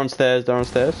 They're on stairs, they're on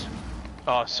stairs.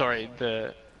 Oh, sorry,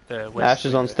 the west. Ash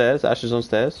is on window. stairs, Ash is on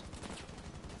stairs.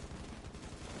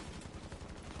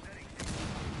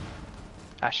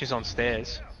 Ash is on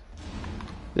stairs.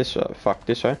 This fuck,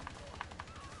 this way.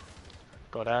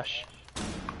 Got Ash.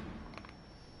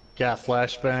 Got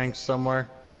flashbangs somewhere.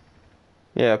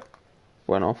 Yeah,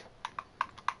 went off.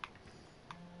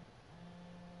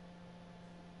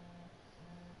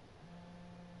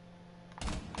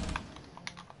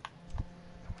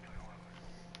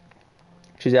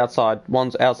 She's outside.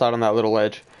 One's outside on that little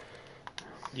edge.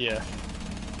 Yeah.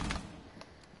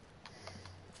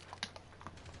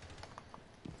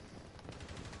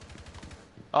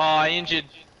 Oh, I injured.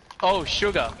 Oh,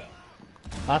 Sugar.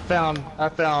 I found.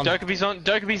 Dokubi's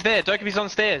there. Dokubi's on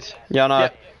stairs. Yeah, I know.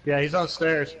 Yep. Yeah, he's on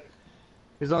stairs.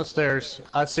 He's on stairs.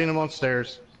 I've seen him on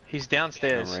stairs. He's I'm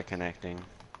downstairs. reconnecting.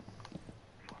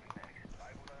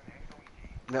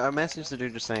 No, a message to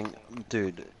dude just saying,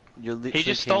 dude, you're literally He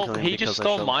just team stole. killing He because just I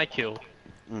stole shot- my kill.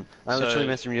 I literally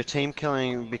So- messaged him, you're team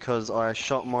killing because I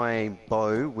shot my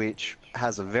bow, which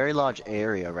has a very large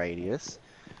area radius,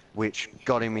 which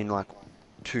got him in like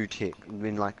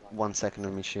 1 second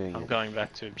of me shooting I'm it. going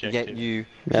back to objective. Yet you,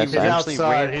 Yeah, he same. actually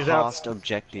outside, ran he's past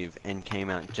objective and came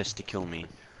out just to kill me.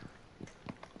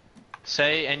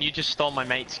 Say, and you just stole my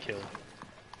mate's kill.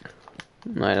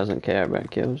 No, he doesn't care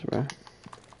about kills, bro.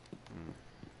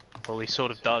 Well, he sort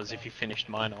of does if you finished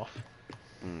mine off.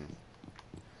 Mm.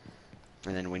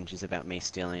 And then whinges about me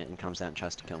stealing it and comes out and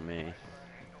tries to kill me.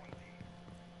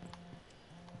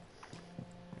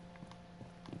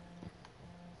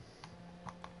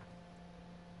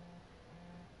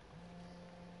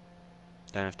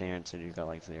 Don't have to answer, you've got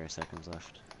like 0 seconds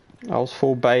left. I was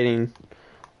full baiting. I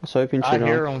was hoping I she'd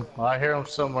hear him. I hear him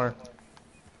somewhere.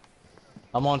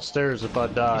 I'm on stairs if I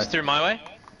die. He's through my way.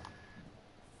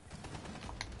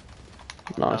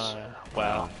 Nice.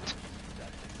 Wow.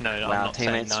 No, I'm Wow, not saying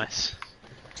teammates- nice.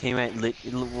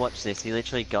 Teammate, watch this, he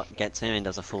literally gets him and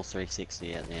does a full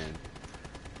 360 at the end.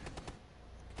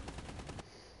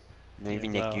 Maybe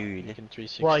Yeah, Nick well, good. you can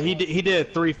 360. Well, he did a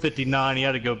 359. He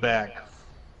had to go back.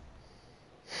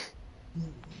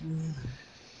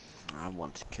 I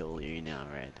want to kill you now,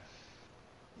 Red.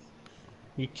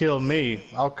 You kill me,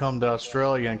 I'll come to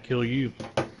Australia and kill you.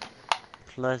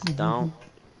 Plus, don't.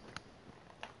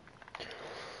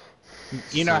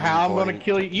 You know So how I'm gonna important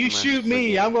kill you? You to shoot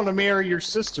me, I'm gonna marry your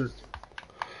sister.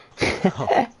 Fuck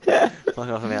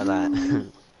off about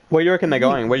that. Where do you reckon they're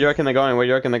going? Where do you reckon they're going? Where do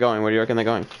you reckon they're going? Where do you reckon they're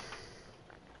going?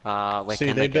 Where See,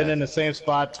 can they've they been go? in the same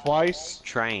spot twice.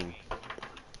 Train.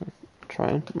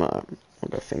 Train? No, I'll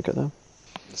go think of them.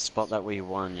 The spot that we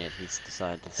won, yet he's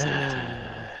decided to send it to me.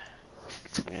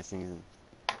 Yeah, things.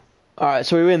 Alright,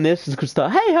 so we win this. It's a good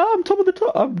start. Hey, I'm top of the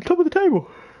top. I'm top of the table.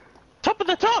 Top of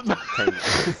the top!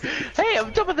 Hey,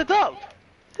 I'm top of the top!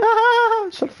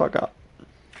 Shut the fuck up.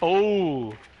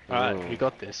 Oh! Alright, Ooh. we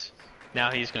got this.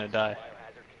 Now he's gonna die.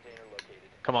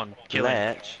 Come on, kill him.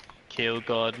 Letch. Kill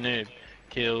God noob.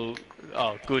 Kill...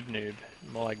 Oh, good noob.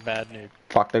 More like bad noob.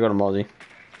 Fuck, they got a Mozzie.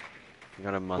 You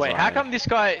got a muzzle. Wait, how come this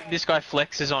guy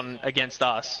flexes on against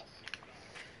us?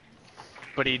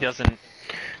 But he doesn't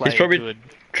play He's probably good.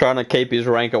 trying to keep his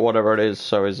rank at whatever it is,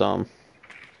 so his What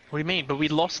do you mean? But we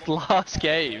lost last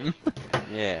game.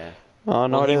 Yeah. Oh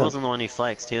no, Well, he idea. wasn't the one who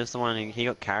flexed. He was the one who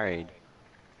got carried.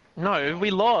 No,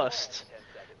 we lost.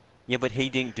 Yeah, but he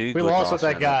didn't do We good lost with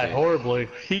last that round, guy did horribly.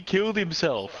 He killed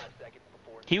himself.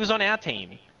 He was on our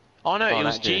team. Oh no, Oh, it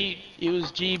was that dude. It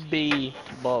was GB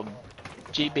Bob.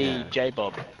 GB J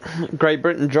Bob. Great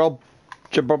Britain job.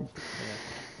 Job.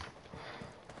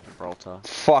 Gibraltar.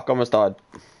 Fuck, almost died.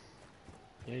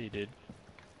 Yeah, you did.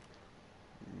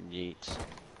 Yeet.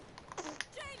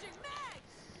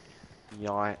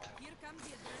 Yite.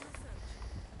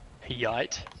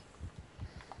 Yite.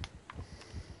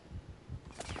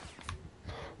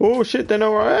 Oh shit, they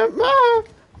know where I am. Ah!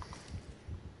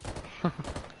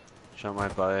 Shot my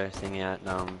bow thing out,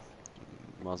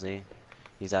 Mozzie.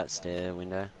 He's at stair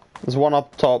window. There's one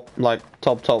up top, like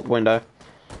top window.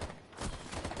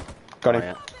 Got him. Oh,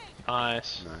 yeah.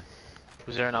 Nice. No.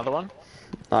 Was there another one?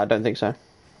 No, I don't think so.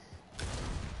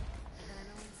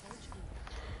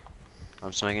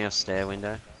 I'm smoking a stair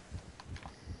window.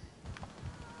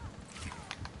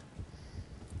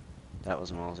 That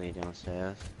was Mozzie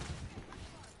downstairs.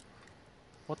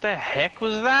 What the heck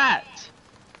was that?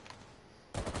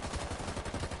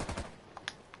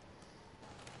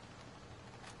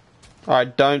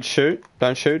 Alright, don't shoot.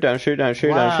 Don't shoot, don't shoot, don't shoot,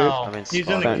 don't shoot. Wow, I'm in he's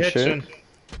in the Don't kitchen.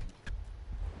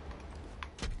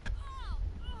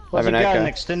 I Was have he an got an echo.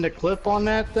 extended clip on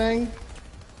that thing?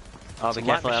 Oh, It's be a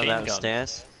light careful out machine that gun.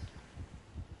 stairs.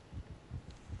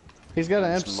 He's got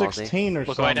an It's Mozzie. M16 or Look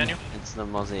something. away, Daniel. It's the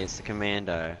Mozzie, it's the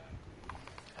commando.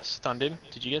 I stunned him.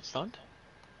 Did you get stunned?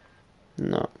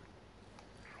 No.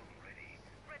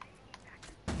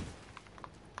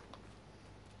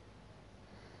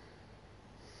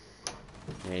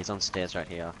 Yeah, he's on stairs right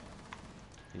here.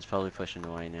 He's probably pushing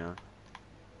away now.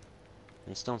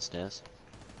 He's still on stairs.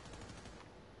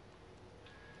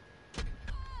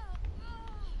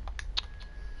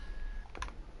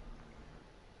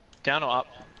 Down or up?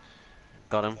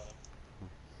 Got him.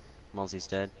 Mozzie's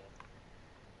dead.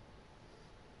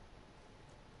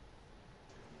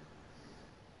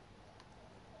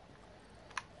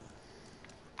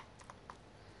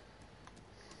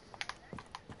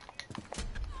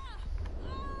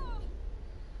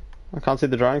 I can't see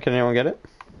the drone. Can anyone get it?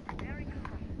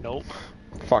 Nope.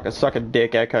 Fuck it, suck a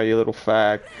dick, Echo, you little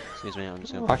fag. Excuse me, I'm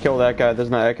just gonna I killed Echo. There's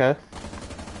no Echo.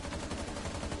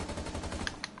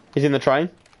 He's in the train.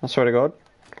 I swear to God.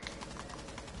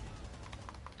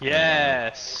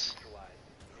 Yes.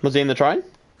 Was he in the train?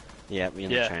 Yeah, we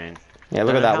in Yeah. the train. Yeah,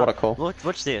 look at that. What a call. Look,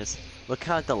 watch this. Look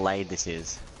how delayed this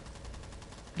is.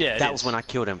 Yeah. That was when I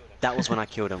killed him. That was when I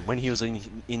killed him. When he was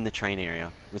in the train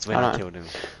area. Was when I I know. killed him.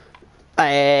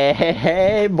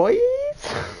 Hey, boys.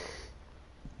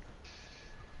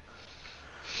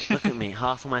 Look at me.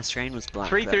 Half of my screen was black.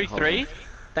 333.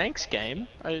 Thanks, game.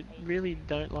 I really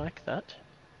don't like that.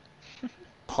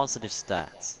 Positive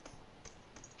stats.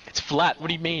 It's flat. What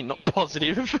do you mean? Not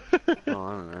positive. Oh, I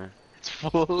don't know. It's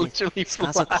literally These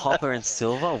flat. guys are copper and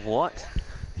silver. What?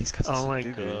 These guys are Oh my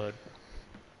stupid.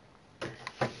 god.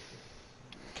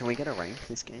 Can we get a rank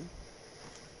this game?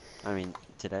 I mean,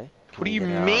 today? Can What do we you get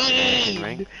our American mean?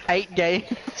 rank? 8 games.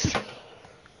 I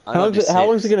How got long's just it, how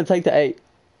long's it 6. gonna take to 8?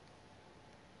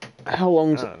 How I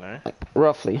long's don't know. like,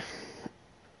 roughly?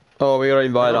 Oh, we gotta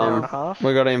invite Hour and a half?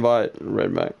 we gotta invite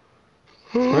Red back.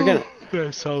 We're gonna. No,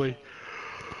 Sully.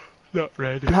 Not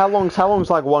red. How long's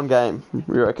like one game?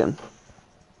 You reckon?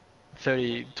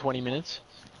 20 minutes.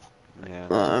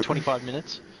 Yeah. 25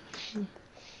 minutes.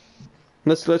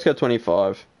 Let's go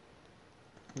 25.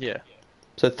 Yeah.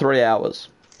 So 3 hours.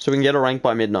 So we can get a rank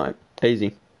by midnight.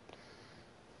 Easy.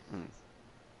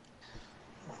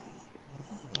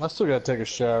 I still gotta take a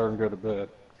shower and go to bed.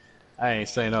 I ain't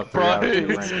staying up 3 Bro,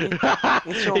 hours. to rank.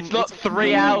 it's not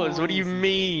 3 hours. What do you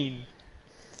mean?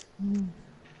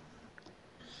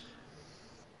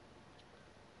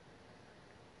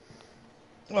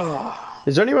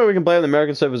 Is there any way we can play on the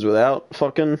American servers without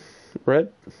fucking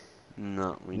Red?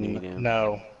 No, we need him.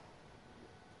 No.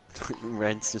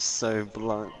 Red's just so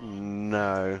blunt.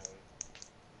 No.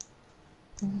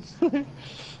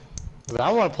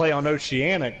 I want to play on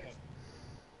Oceanic.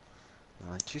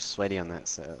 Too sweaty on that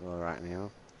server right now.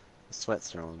 The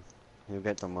sweats are on. You'll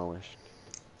get demolished.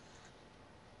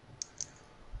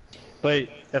 But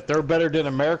if they're better than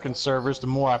American servers, the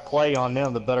more I play on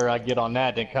them, the better I get on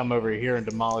that, then come over here and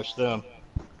demolish them.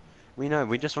 We know,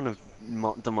 we just want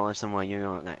to demolish them while you're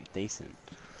not that decent.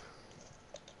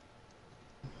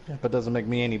 If it doesn't make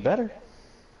me any better.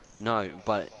 No,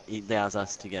 but it allows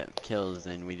us to get kills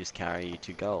and we just carry you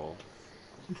to goal.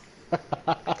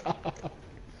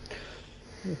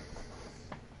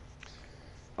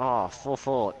 Oh, 4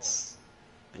 forts.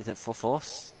 Is it 4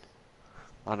 forts?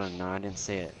 I don't know, I didn't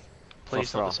see it.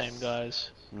 Please not the same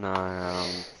guys. No, No.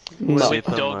 We're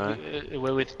Super, with Doc.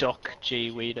 We're with Doc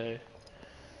G Weedo.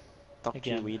 Dr.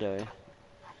 Again. Weedo.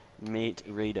 Meet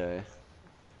Rito.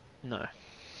 No.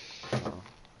 Oh.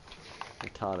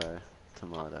 Potato.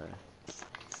 Tomato.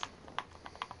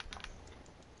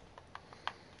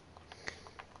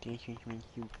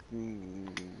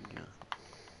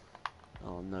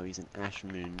 Oh no, he's an ash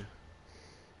moon.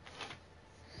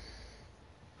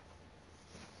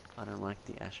 I don't like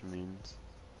the ash moons.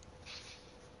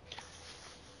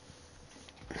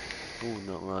 Ooh,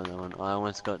 not right that one. I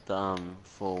almost got the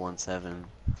 417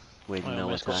 with I no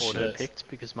almost got attachment. auto picked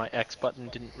because my X button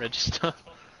didn't register.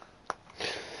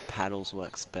 Paddles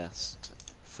works best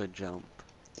for jump.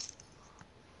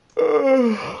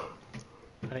 I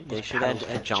don't They use should add paddles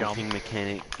a for jumping jump.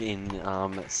 mechanic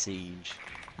in Siege.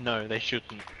 No, they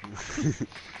shouldn't.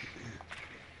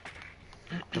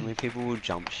 How many people will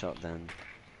jump shot then?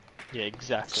 Yeah,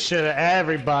 exactly. Shit,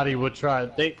 everybody would try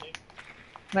it.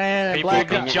 Man, People Black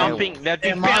would Ops- be jumping. They'd be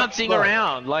in my bouncing book.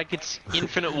 around like it's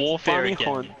infinite warfare Bunny again.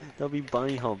 hop. They'll be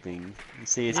bunny hopping. You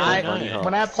see, it's Yeah, like I bunny know. hop.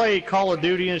 When I played Call of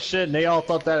Duty and shit, and they all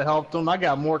thought that helped them, I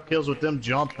got more kills with them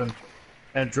jumping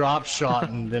and drop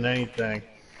shotting than anything.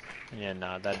 Yeah,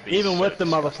 nah, that'd be Even so with the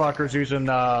disgusting. motherfuckers using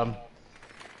the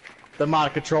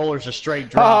mod controllers, a straight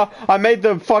drop. I made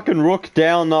the fucking rook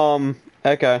down,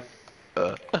 Echo.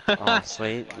 Oh,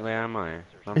 sweet. Where am I?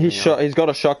 I'm He's here. shot. He's got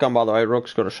a shotgun, by the way.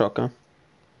 Rook's got a shotgun.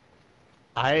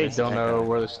 I Where's don't know Echo?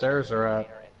 where the stairs are at.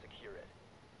 and secure it.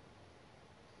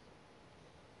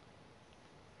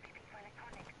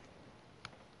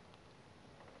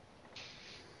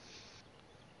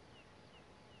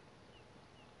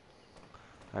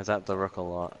 I was at the rook a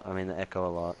lot. I mean the echo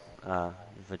a lot.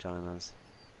 Vaginas.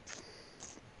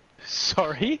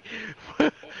 Sorry?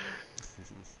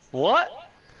 What?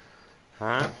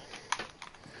 Huh?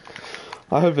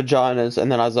 I heard vaginas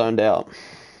and then I zoned out.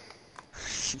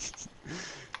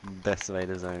 Best way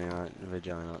to zone out.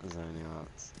 Vagina zoning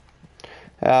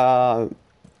out.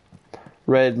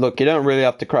 Red, look, you don't really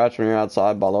have to crouch when you're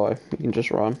outside, by the way. You can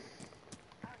just run.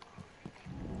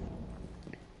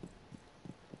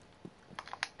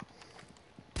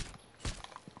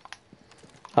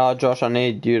 Josh, I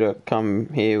need you to come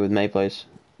here with me, please.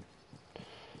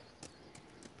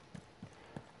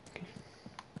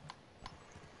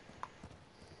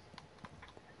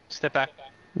 Step back.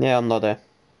 Yeah, I'm not there.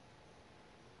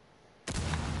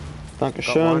 Got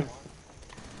Dankeschön. one.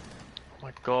 Oh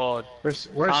my god. Where's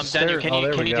the Daniel, stairs? can Oh, you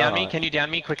there can we you go. down me? Can you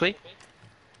down me quickly?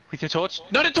 With your torch?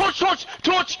 No, the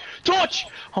torch!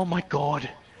 Oh my god.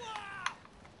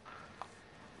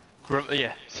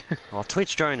 Yeah. Oh,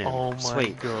 Twitch drone him. Oh my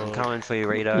Sweet. God. I'm coming for you,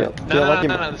 Rito. Yep. No, Yeah, no, like no, him-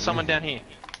 no, no, there's someone down here.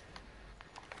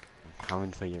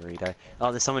 Coming for you, Rito.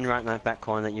 Oh, there's someone right in that back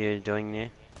corner that you're doing there.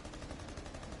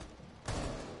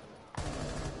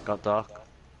 Got Doc.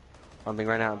 I'm being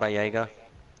run out by Jaeger.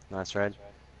 Nice red.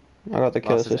 I got the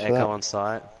kill Lost his assist for echo that. on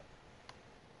site.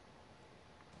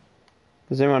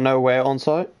 Does anyone know where on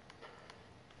site?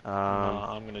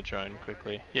 I'm gonna drone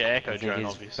quickly. Yeah, Echo I think drone,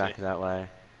 he's obviously. back that way.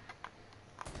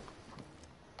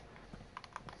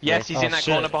 Yes, he's Oh, in that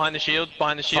shit. corner behind the shield.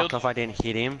 Behind the shield. Fuck off, I didn't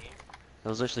hit him. It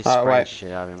was literally Oh, spraying wait.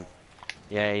 shit out of him.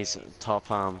 Yeah, he's top,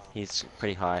 he's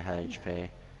pretty high HP.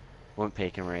 Won't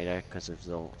peek him, Rito, because of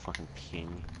the fucking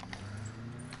ping.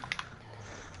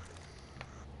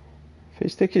 If he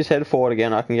sticks his head forward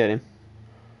again, I can get him.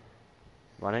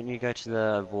 Why don't you go to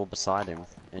the wall beside him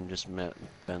and just burn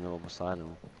the wall beside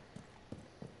him?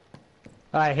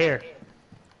 Alright, here.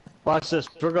 Watch this.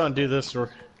 We're gonna do this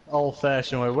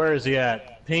old-fashioned way. Where is he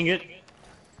at? Ping it.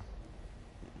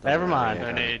 Never mind.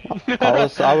 No need.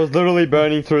 I was literally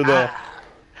burning through the.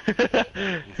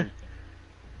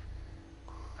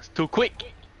 It's too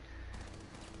quick.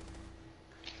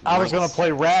 I was gonna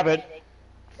play rabbit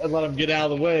and let him get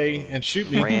out of the way and shoot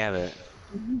me. Grab it.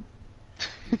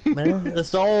 Man,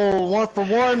 it's the old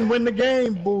 1-for-1 win the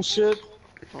game bullshit.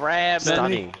 Rabbit.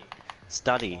 Study.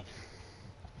 Study.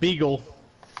 Beagle.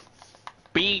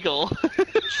 Beagle.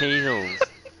 Cheezels.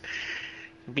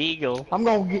 Beagle. I'm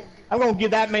gonna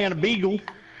give that man a beagle.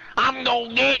 I'm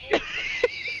gonna get.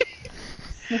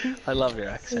 I love your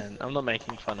accent. I'm not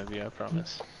making fun of you, I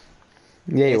promise.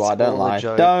 Yeah, you It's are. Don't all a lie.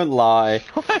 joke. Don't lie.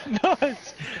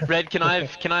 Nice. Red, can I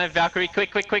have Valkyrie?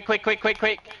 Quick.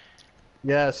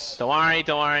 Yes. Don't worry.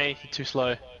 You're too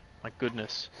slow. My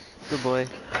goodness. Good boy.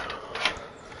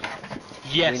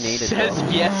 Yes. We need a Says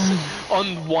job. yes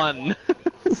on one.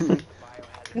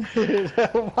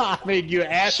 I made you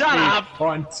ask Shut me up.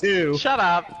 on 2. Shut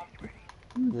up.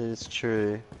 That is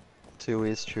true. 2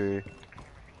 is true.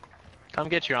 Come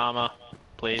get your armor,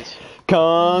 please.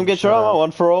 Come get your Shut armor, up.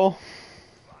 one for all.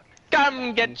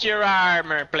 Come get your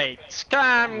armor plates.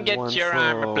 Come get One your for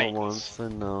armor all, plates. one for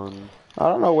none. I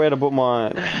don't know where to put my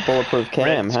bulletproof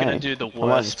cam. Red's hey, gonna do the I might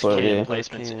worst just put it cam here.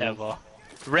 placements Cam. ever.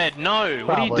 Red, no!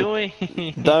 Probably. What are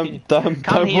you doing? Don't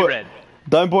Come here, put Red.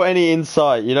 don't put any in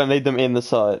sight. You don't need them in the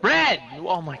sight. Red!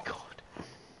 Oh my god.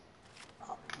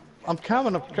 I'm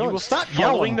coming. I'm You going. were Stop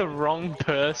following yelling. the wrong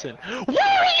person. Where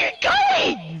are you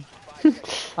going?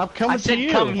 I'm coming I said to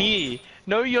you. come here.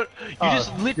 No, you Oh,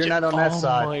 just literally. you're not on that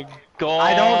side. Oh my god.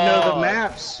 I don't know the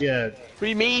maps yet. What do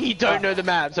you mean you don't know the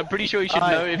maps? I'm pretty sure you should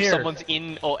Alright, know if here. someone's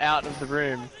in or out of the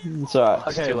room. It's alright.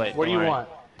 It's Okay, too late. what do don't you worry. want?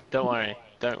 Don't worry.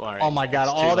 Don't worry. Oh my god,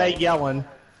 It's too all late. that yelling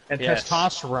and Yes.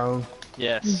 testosterone.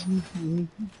 Yes.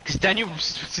 Because Daniel was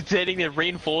sitting there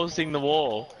reinforcing the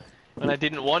wall when I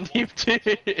didn't want him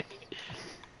to.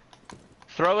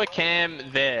 Throw a cam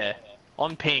there.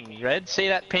 On ping. Red, see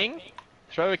that ping?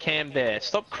 Throw a cam there.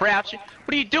 Stop crouching.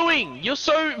 What are you doing? You're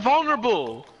so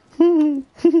vulnerable. I'm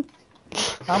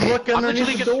looking I'm underneath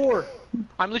literally the gonna- door.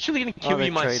 I'm literally gonna kill they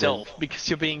you myself because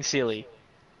you're being silly.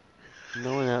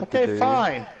 No one out to Okay, do.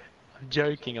 fine. I'm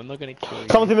joking. I'm not gonna kill you.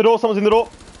 Someone's in the door. Someone's in the door.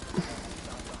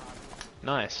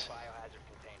 Nice.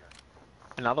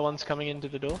 Another one's coming into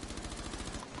the door.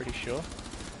 Pretty sure.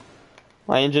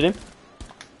 I injured him.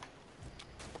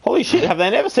 Holy shit! Have they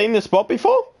never seen this spot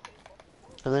before?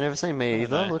 Have they never seen me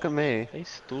either? know. Look at me. He's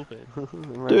stupid.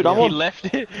 Dude, I'm He on- left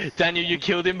it. Daniel, you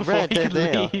killed him before Red, he could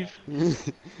they're there.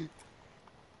 leave.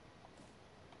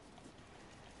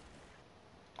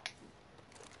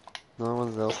 No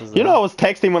one else is there. You know I was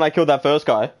texting when I killed that first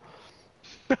guy.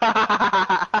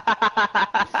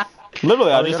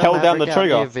 Literally, I Oh, we just got a held down the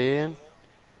Maverick out trigger.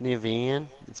 Near Van.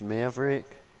 It's Maverick.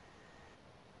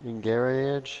 In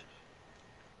garage.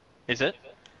 Is it?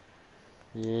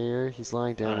 Yeah, he's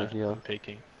lying down Alright, here. I'm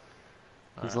peeking.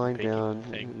 He's Alright, I'm lying peeking. down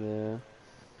Thing. there.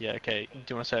 Yeah, okay. Do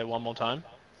you want to say it one more time?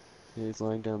 Yeah, he's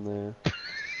lying down there.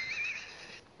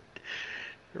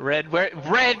 Red,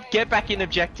 get back in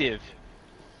objective.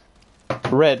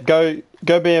 Red, go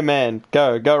be a man.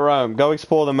 Go roam. Go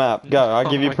explore the map. Go. I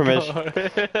give Oh you my permission.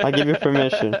 God. I give you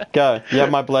permission. Go. You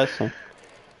have my blessing.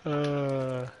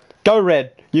 Uh, Go,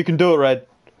 Red. You can do it, Red.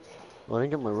 Well, I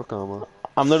didn't get my rook armor.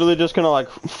 I'm literally just gonna like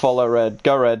follow Red.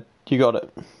 Go, Red. You got it.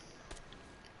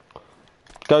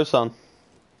 Go, son.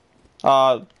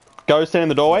 Go stand in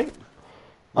the doorway. Red,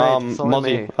 follow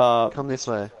Mozzie. me. Come this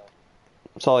way.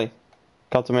 Solly.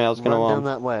 Come to me. I was Run gonna down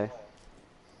that way.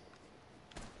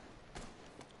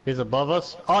 He's above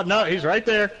us. Oh no, he's right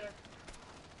there.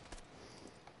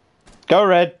 Go,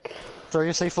 Red. Throw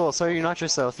your C4. So unite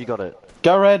yourself. You got it.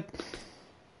 Go, Red.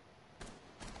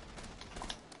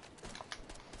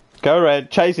 Go,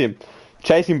 Red. Chase him.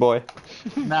 Chase him, boy.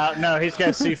 No, he's got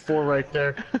C4 right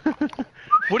there.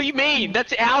 what do you mean?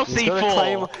 That's our He's got a C4.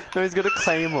 claymore. No, he's got a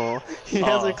claymore. He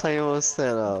has Oh. a claymore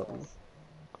set up.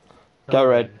 Go,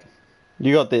 Red.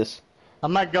 You got this.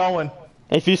 I'm not going.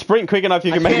 If you sprint quick enough,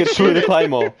 you can make can't it through shoot the it.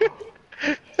 claymore.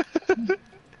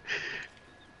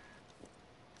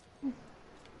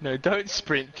 No, don't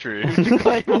sprint through.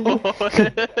 Claymore.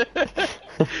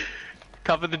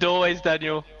 Cover the doorways,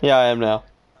 Daniel. Yeah, I am now.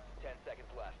 10 seconds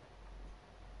left.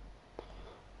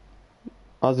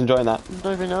 I was enjoying that. He's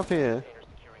not even up here.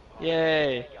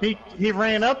 Yay. He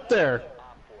ran up there.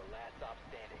 Op 4, last stop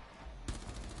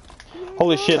standing.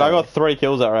 Holy shit, I got 3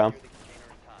 kills that round.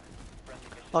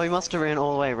 Oh, he must have ran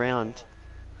all the way around.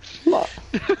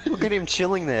 Look at him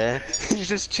chilling there. He's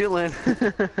just chilling.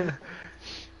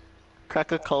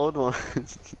 Crack a cold one.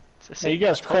 Hey, you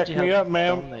guys crack me up,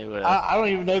 man. They were. I don't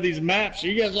even know these maps.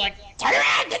 You guys like turn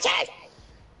around, bitches!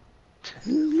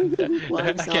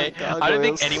 Okay, I don't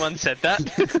think anyone said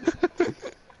that.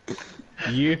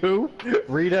 You,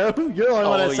 Rito, you're the only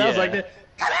one Oh, that sounds yeah. like that.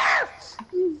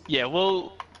 Yeah,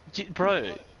 well,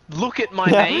 bro, look at my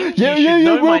Yeah, name. yeah, You yeah, should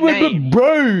yeah, know my name.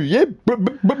 bro, yeah, bro.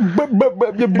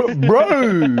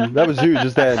 That was you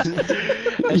just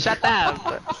then. Shut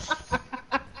up.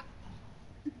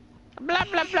 Blah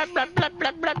blah blah blah blah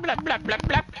blah blah blah blah blah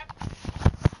blah.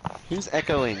 Who's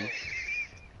echoing?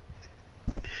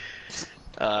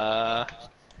 I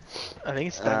think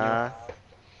it's Daniel.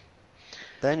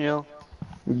 Daniel.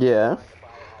 Yeah.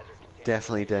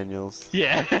 Definitely Daniel's.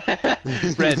 Yeah.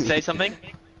 Red, say something.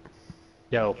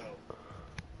 Yo.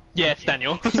 Yeah, it's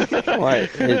Daniel. Wait,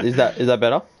 is that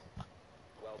better?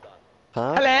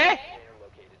 Huh? Hello?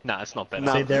 Nah, it's not better.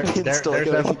 No. See, It's there's still a,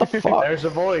 good. What the fuck? there's a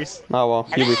voice. Oh well,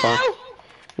 you'll be fine.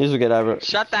 You'll get over it.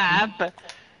 Shut up.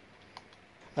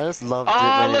 I just loved it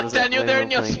Oh, when it look, was Daniel, when they're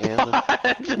we in were your playing Anthem.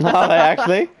 spot. No, they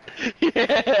actually.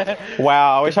 Yeah.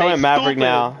 Wow, I wish I They went Maverick stupid.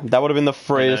 now. That would have been the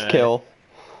freest know. kill.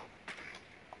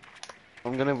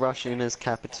 I'm gonna rush in as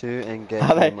Kappa 2 and get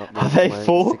Are they? him up Are with they my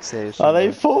full? fixation. Are they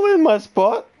bar. full in my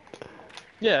spot?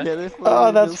 Yeah. Yeah, they're full Oh,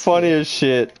 in that's your funny spot. as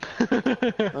shit.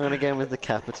 I'm gonna get him with the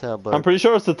Kappa Turbo. I'm pretty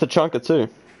sure it's the Tachanka too.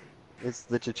 It's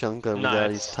the Chichanka No, without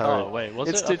it's... his turret. Oh, wait, was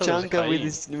It's it? I thought it was a Chichanka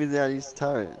with Kaid. without his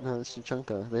turret. No, it's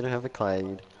Chichanka. They don't have a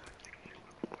Kaid.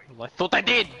 I thought I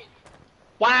did.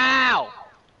 Wow.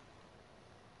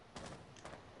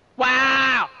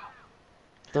 Wow.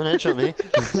 Don't headshot me.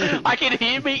 I can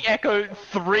hear me echo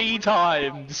 3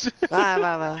 times.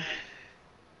 Ah.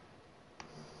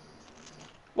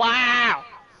 Wow.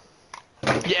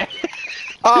 Yeah.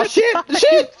 Oh shit!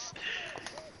 Shit!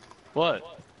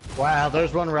 What? Wow,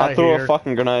 there's one right I threw here. a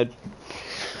fucking grenade.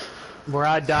 Where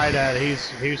I died at,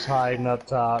 he's hiding up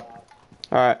top.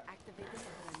 Alright.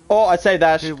 Oh, I say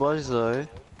dash. Who was though?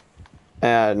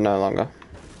 No longer.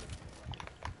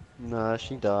 No,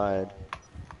 she died.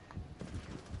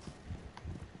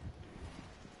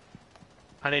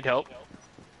 I need help.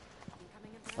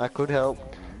 I could help.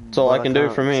 That's all but I can do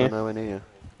can't, from 'cause here. I'm nowhere near.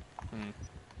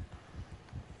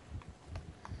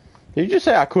 Did you just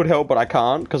say I could help but I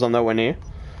can't because I'm nowhere near?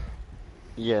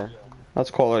 Yeah.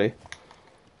 That's quality.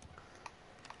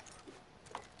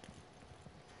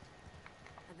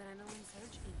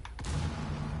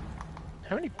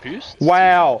 How many boosts?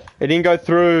 Wow! It didn't go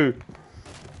through!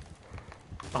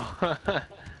 I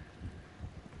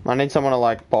need someone to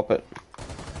like pop it.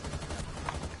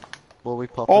 Will we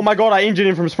pop? Oh him? my god, I injured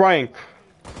him from spraying!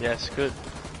 Yes, good.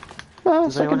 Oh,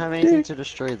 Does anyone suck a have anything dick. to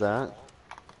destroy that?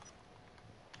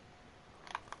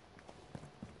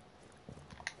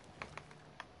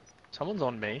 Someone's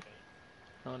on me.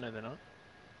 Oh, no, they're not.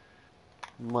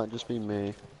 Might just be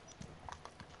me.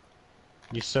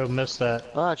 You so missed that.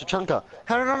 Ah, Chichanka.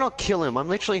 How did I not kill him? I'm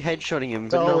literally headshotting him,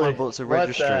 but none of my Holy- bullets are what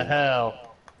registering. the hell?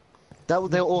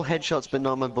 They're all headshots, but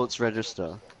none of my bullets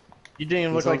register. You didn't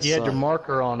even He's look like you had your on site.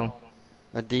 marker on him.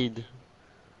 I did.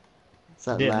 Is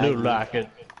that Didn't lag? look like it.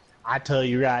 I tell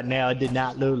you right now, it did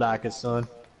not look like it, son.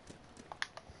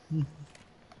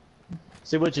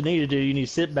 See what you need to do, you need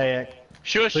to sit back,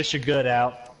 Shush! push your gut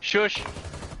out. Shush!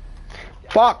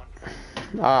 Fuck!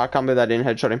 Ah, I can't believe I didn't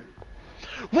headshot him.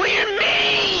 What do you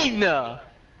mean?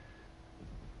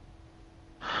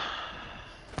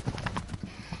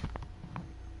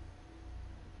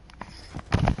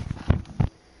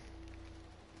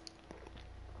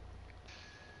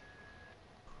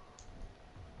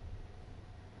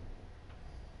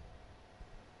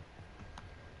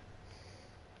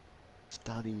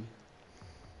 Study.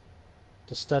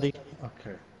 To study?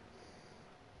 Okay.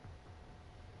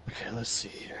 Okay, let's see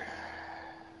here.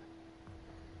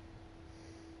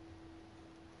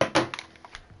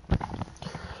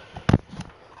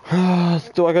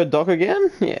 Do I go dock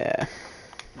again? Yeah.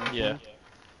 Yeah.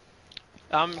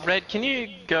 Red, can you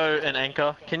go and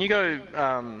anchor? Can you go,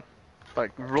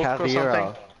 like, rook or Caviera.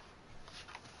 something?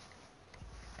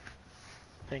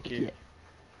 Thank you. Yeah.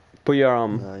 Put your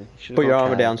No, you should've put your gone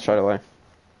armor Cav. down straight away.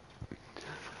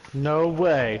 No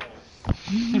way.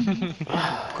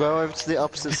 Go over to the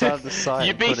opposite side of the site.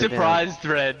 You'd and be put it down. surprised,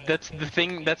 Red. That's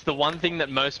the one thing that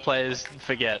most players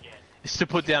forget. Is to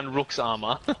put down Rook's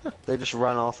armor. They just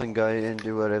run off and go and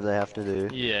do whatever they have to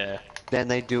do. Yeah. Then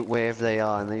they do it wherever they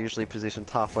are, and they're usually positioned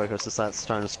halfway across the site,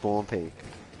 trying to spawn peek.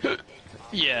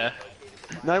 Yeah.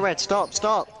 No, Red, stop,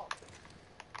 stop!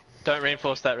 Don't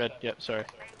reinforce that, Red. Yep, sorry.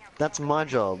 That's my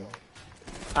job.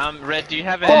 Red, do you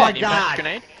have Oh an my impact God.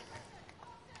 grenade?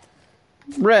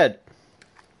 Red.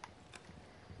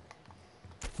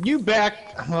 You back.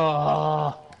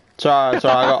 Oh. Sorry, I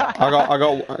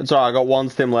got one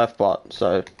stim left, but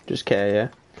so just care, yeah.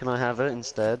 Can I have it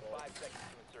instead?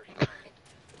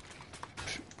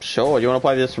 Sure. You want to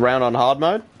play this round on hard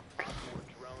mode?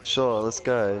 Sure, let's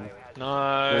go.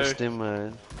 No. Rest in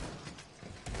mode.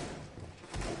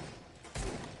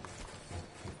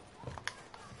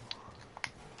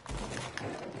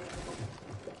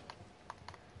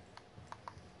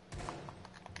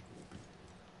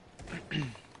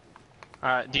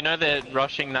 Alright, do you know they're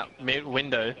rushing that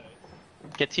window?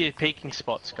 Get to your peeking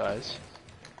spots, guys.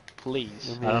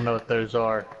 Please. I don't know what those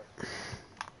are.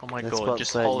 Oh my That's god, what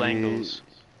just that hold you- angles.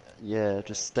 Yeah,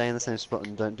 just stay in the same spot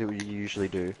and don't do what you usually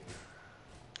do.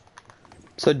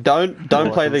 So don't All I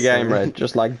play can the game, say. Red.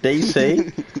 Just like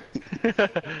DC.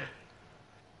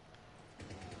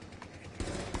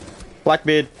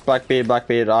 Blackbeard, Blackbeard,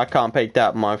 Blackbeard. I can't peek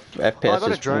that. My Oh, I FPS got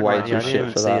a is drone way right here, too I didn't shit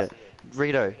even for see that. it.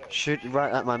 Rito, shoot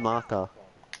right at my marker.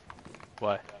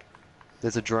 Why?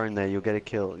 There's a drone there, you'll get a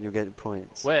kill, you'll get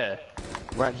points. Where?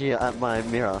 Right here at my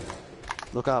mirror.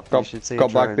 Look up, you Got- should see a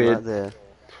got drone Blackbeard. right there.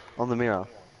 On the mirror.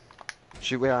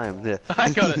 Shoot where I am, there. I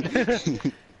got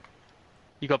it.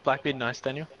 You got Blackbeard, nice,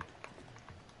 Daniel.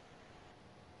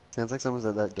 Sounds like someone's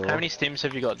at that door. How many stims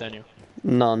have you got, Daniel?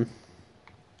 None.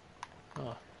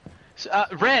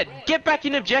 Red, get back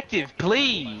in objective,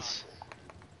 please.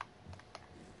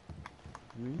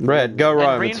 Red, go And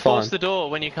roam. It's reinforce fine. the door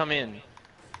when you come in.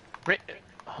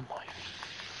 Oh my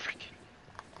freaking.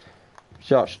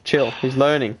 Josh, chill. He's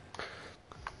learning.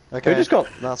 Okay, Who just got-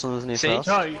 last one was near See? frost.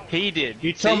 No, He did.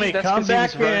 You tell See? me, That's come 'cause he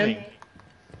was back in. roaming.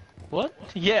 What?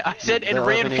 Yeah, I said and They'll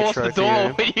have any reinforce the trophy door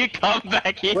room. when you come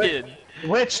back in. Wait.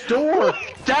 Which door?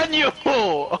 Daniel!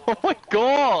 Oh my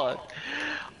god!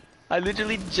 I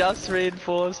literally just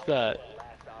reinforced that.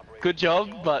 Good job,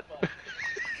 but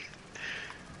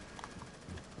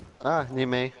Ah, near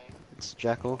me. It's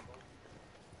Jackal.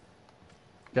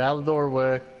 Get out of the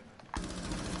doorway.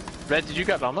 Red, did you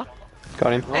grab armor?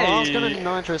 Got him. Oh, I was Hey. gonna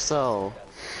nitro cell.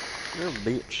 You're a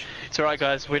bitch. It's alright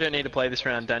guys, we don't need to play this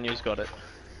round, Daniel's got it.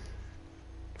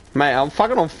 Mate, I'm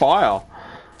fucking on fire.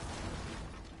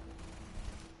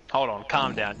 Hold on,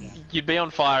 calm down. You'd be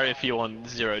on fire if you're on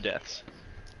 0 deaths.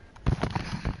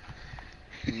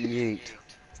 Yeet.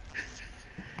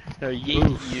 No,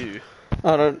 yeet you.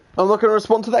 I'm not gonna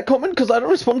respond to that comment because I don't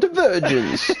respond to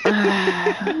virgins.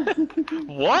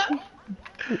 What?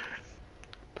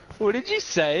 What did you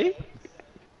say?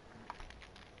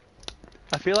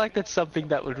 I feel like that's something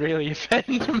that would really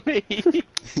offend me.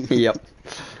 Yep.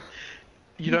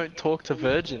 You don't talk to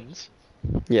virgins.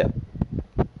 Yep.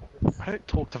 I don't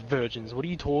talk to virgins. What are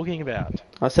you talking about?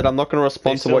 I said I'm not gonna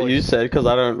respond to what you said because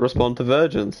I don't respond to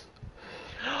virgins.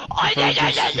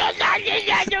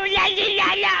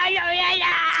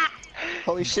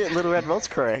 Holy shit, Little Red was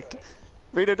correct.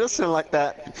 Rito does sound like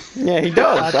that. Yeah, he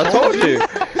does. I told you.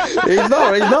 He's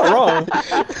not wrong.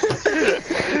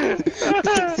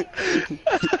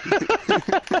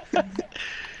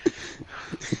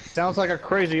 Sounds like a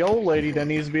crazy old lady that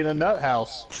needs to be in a nut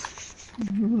house.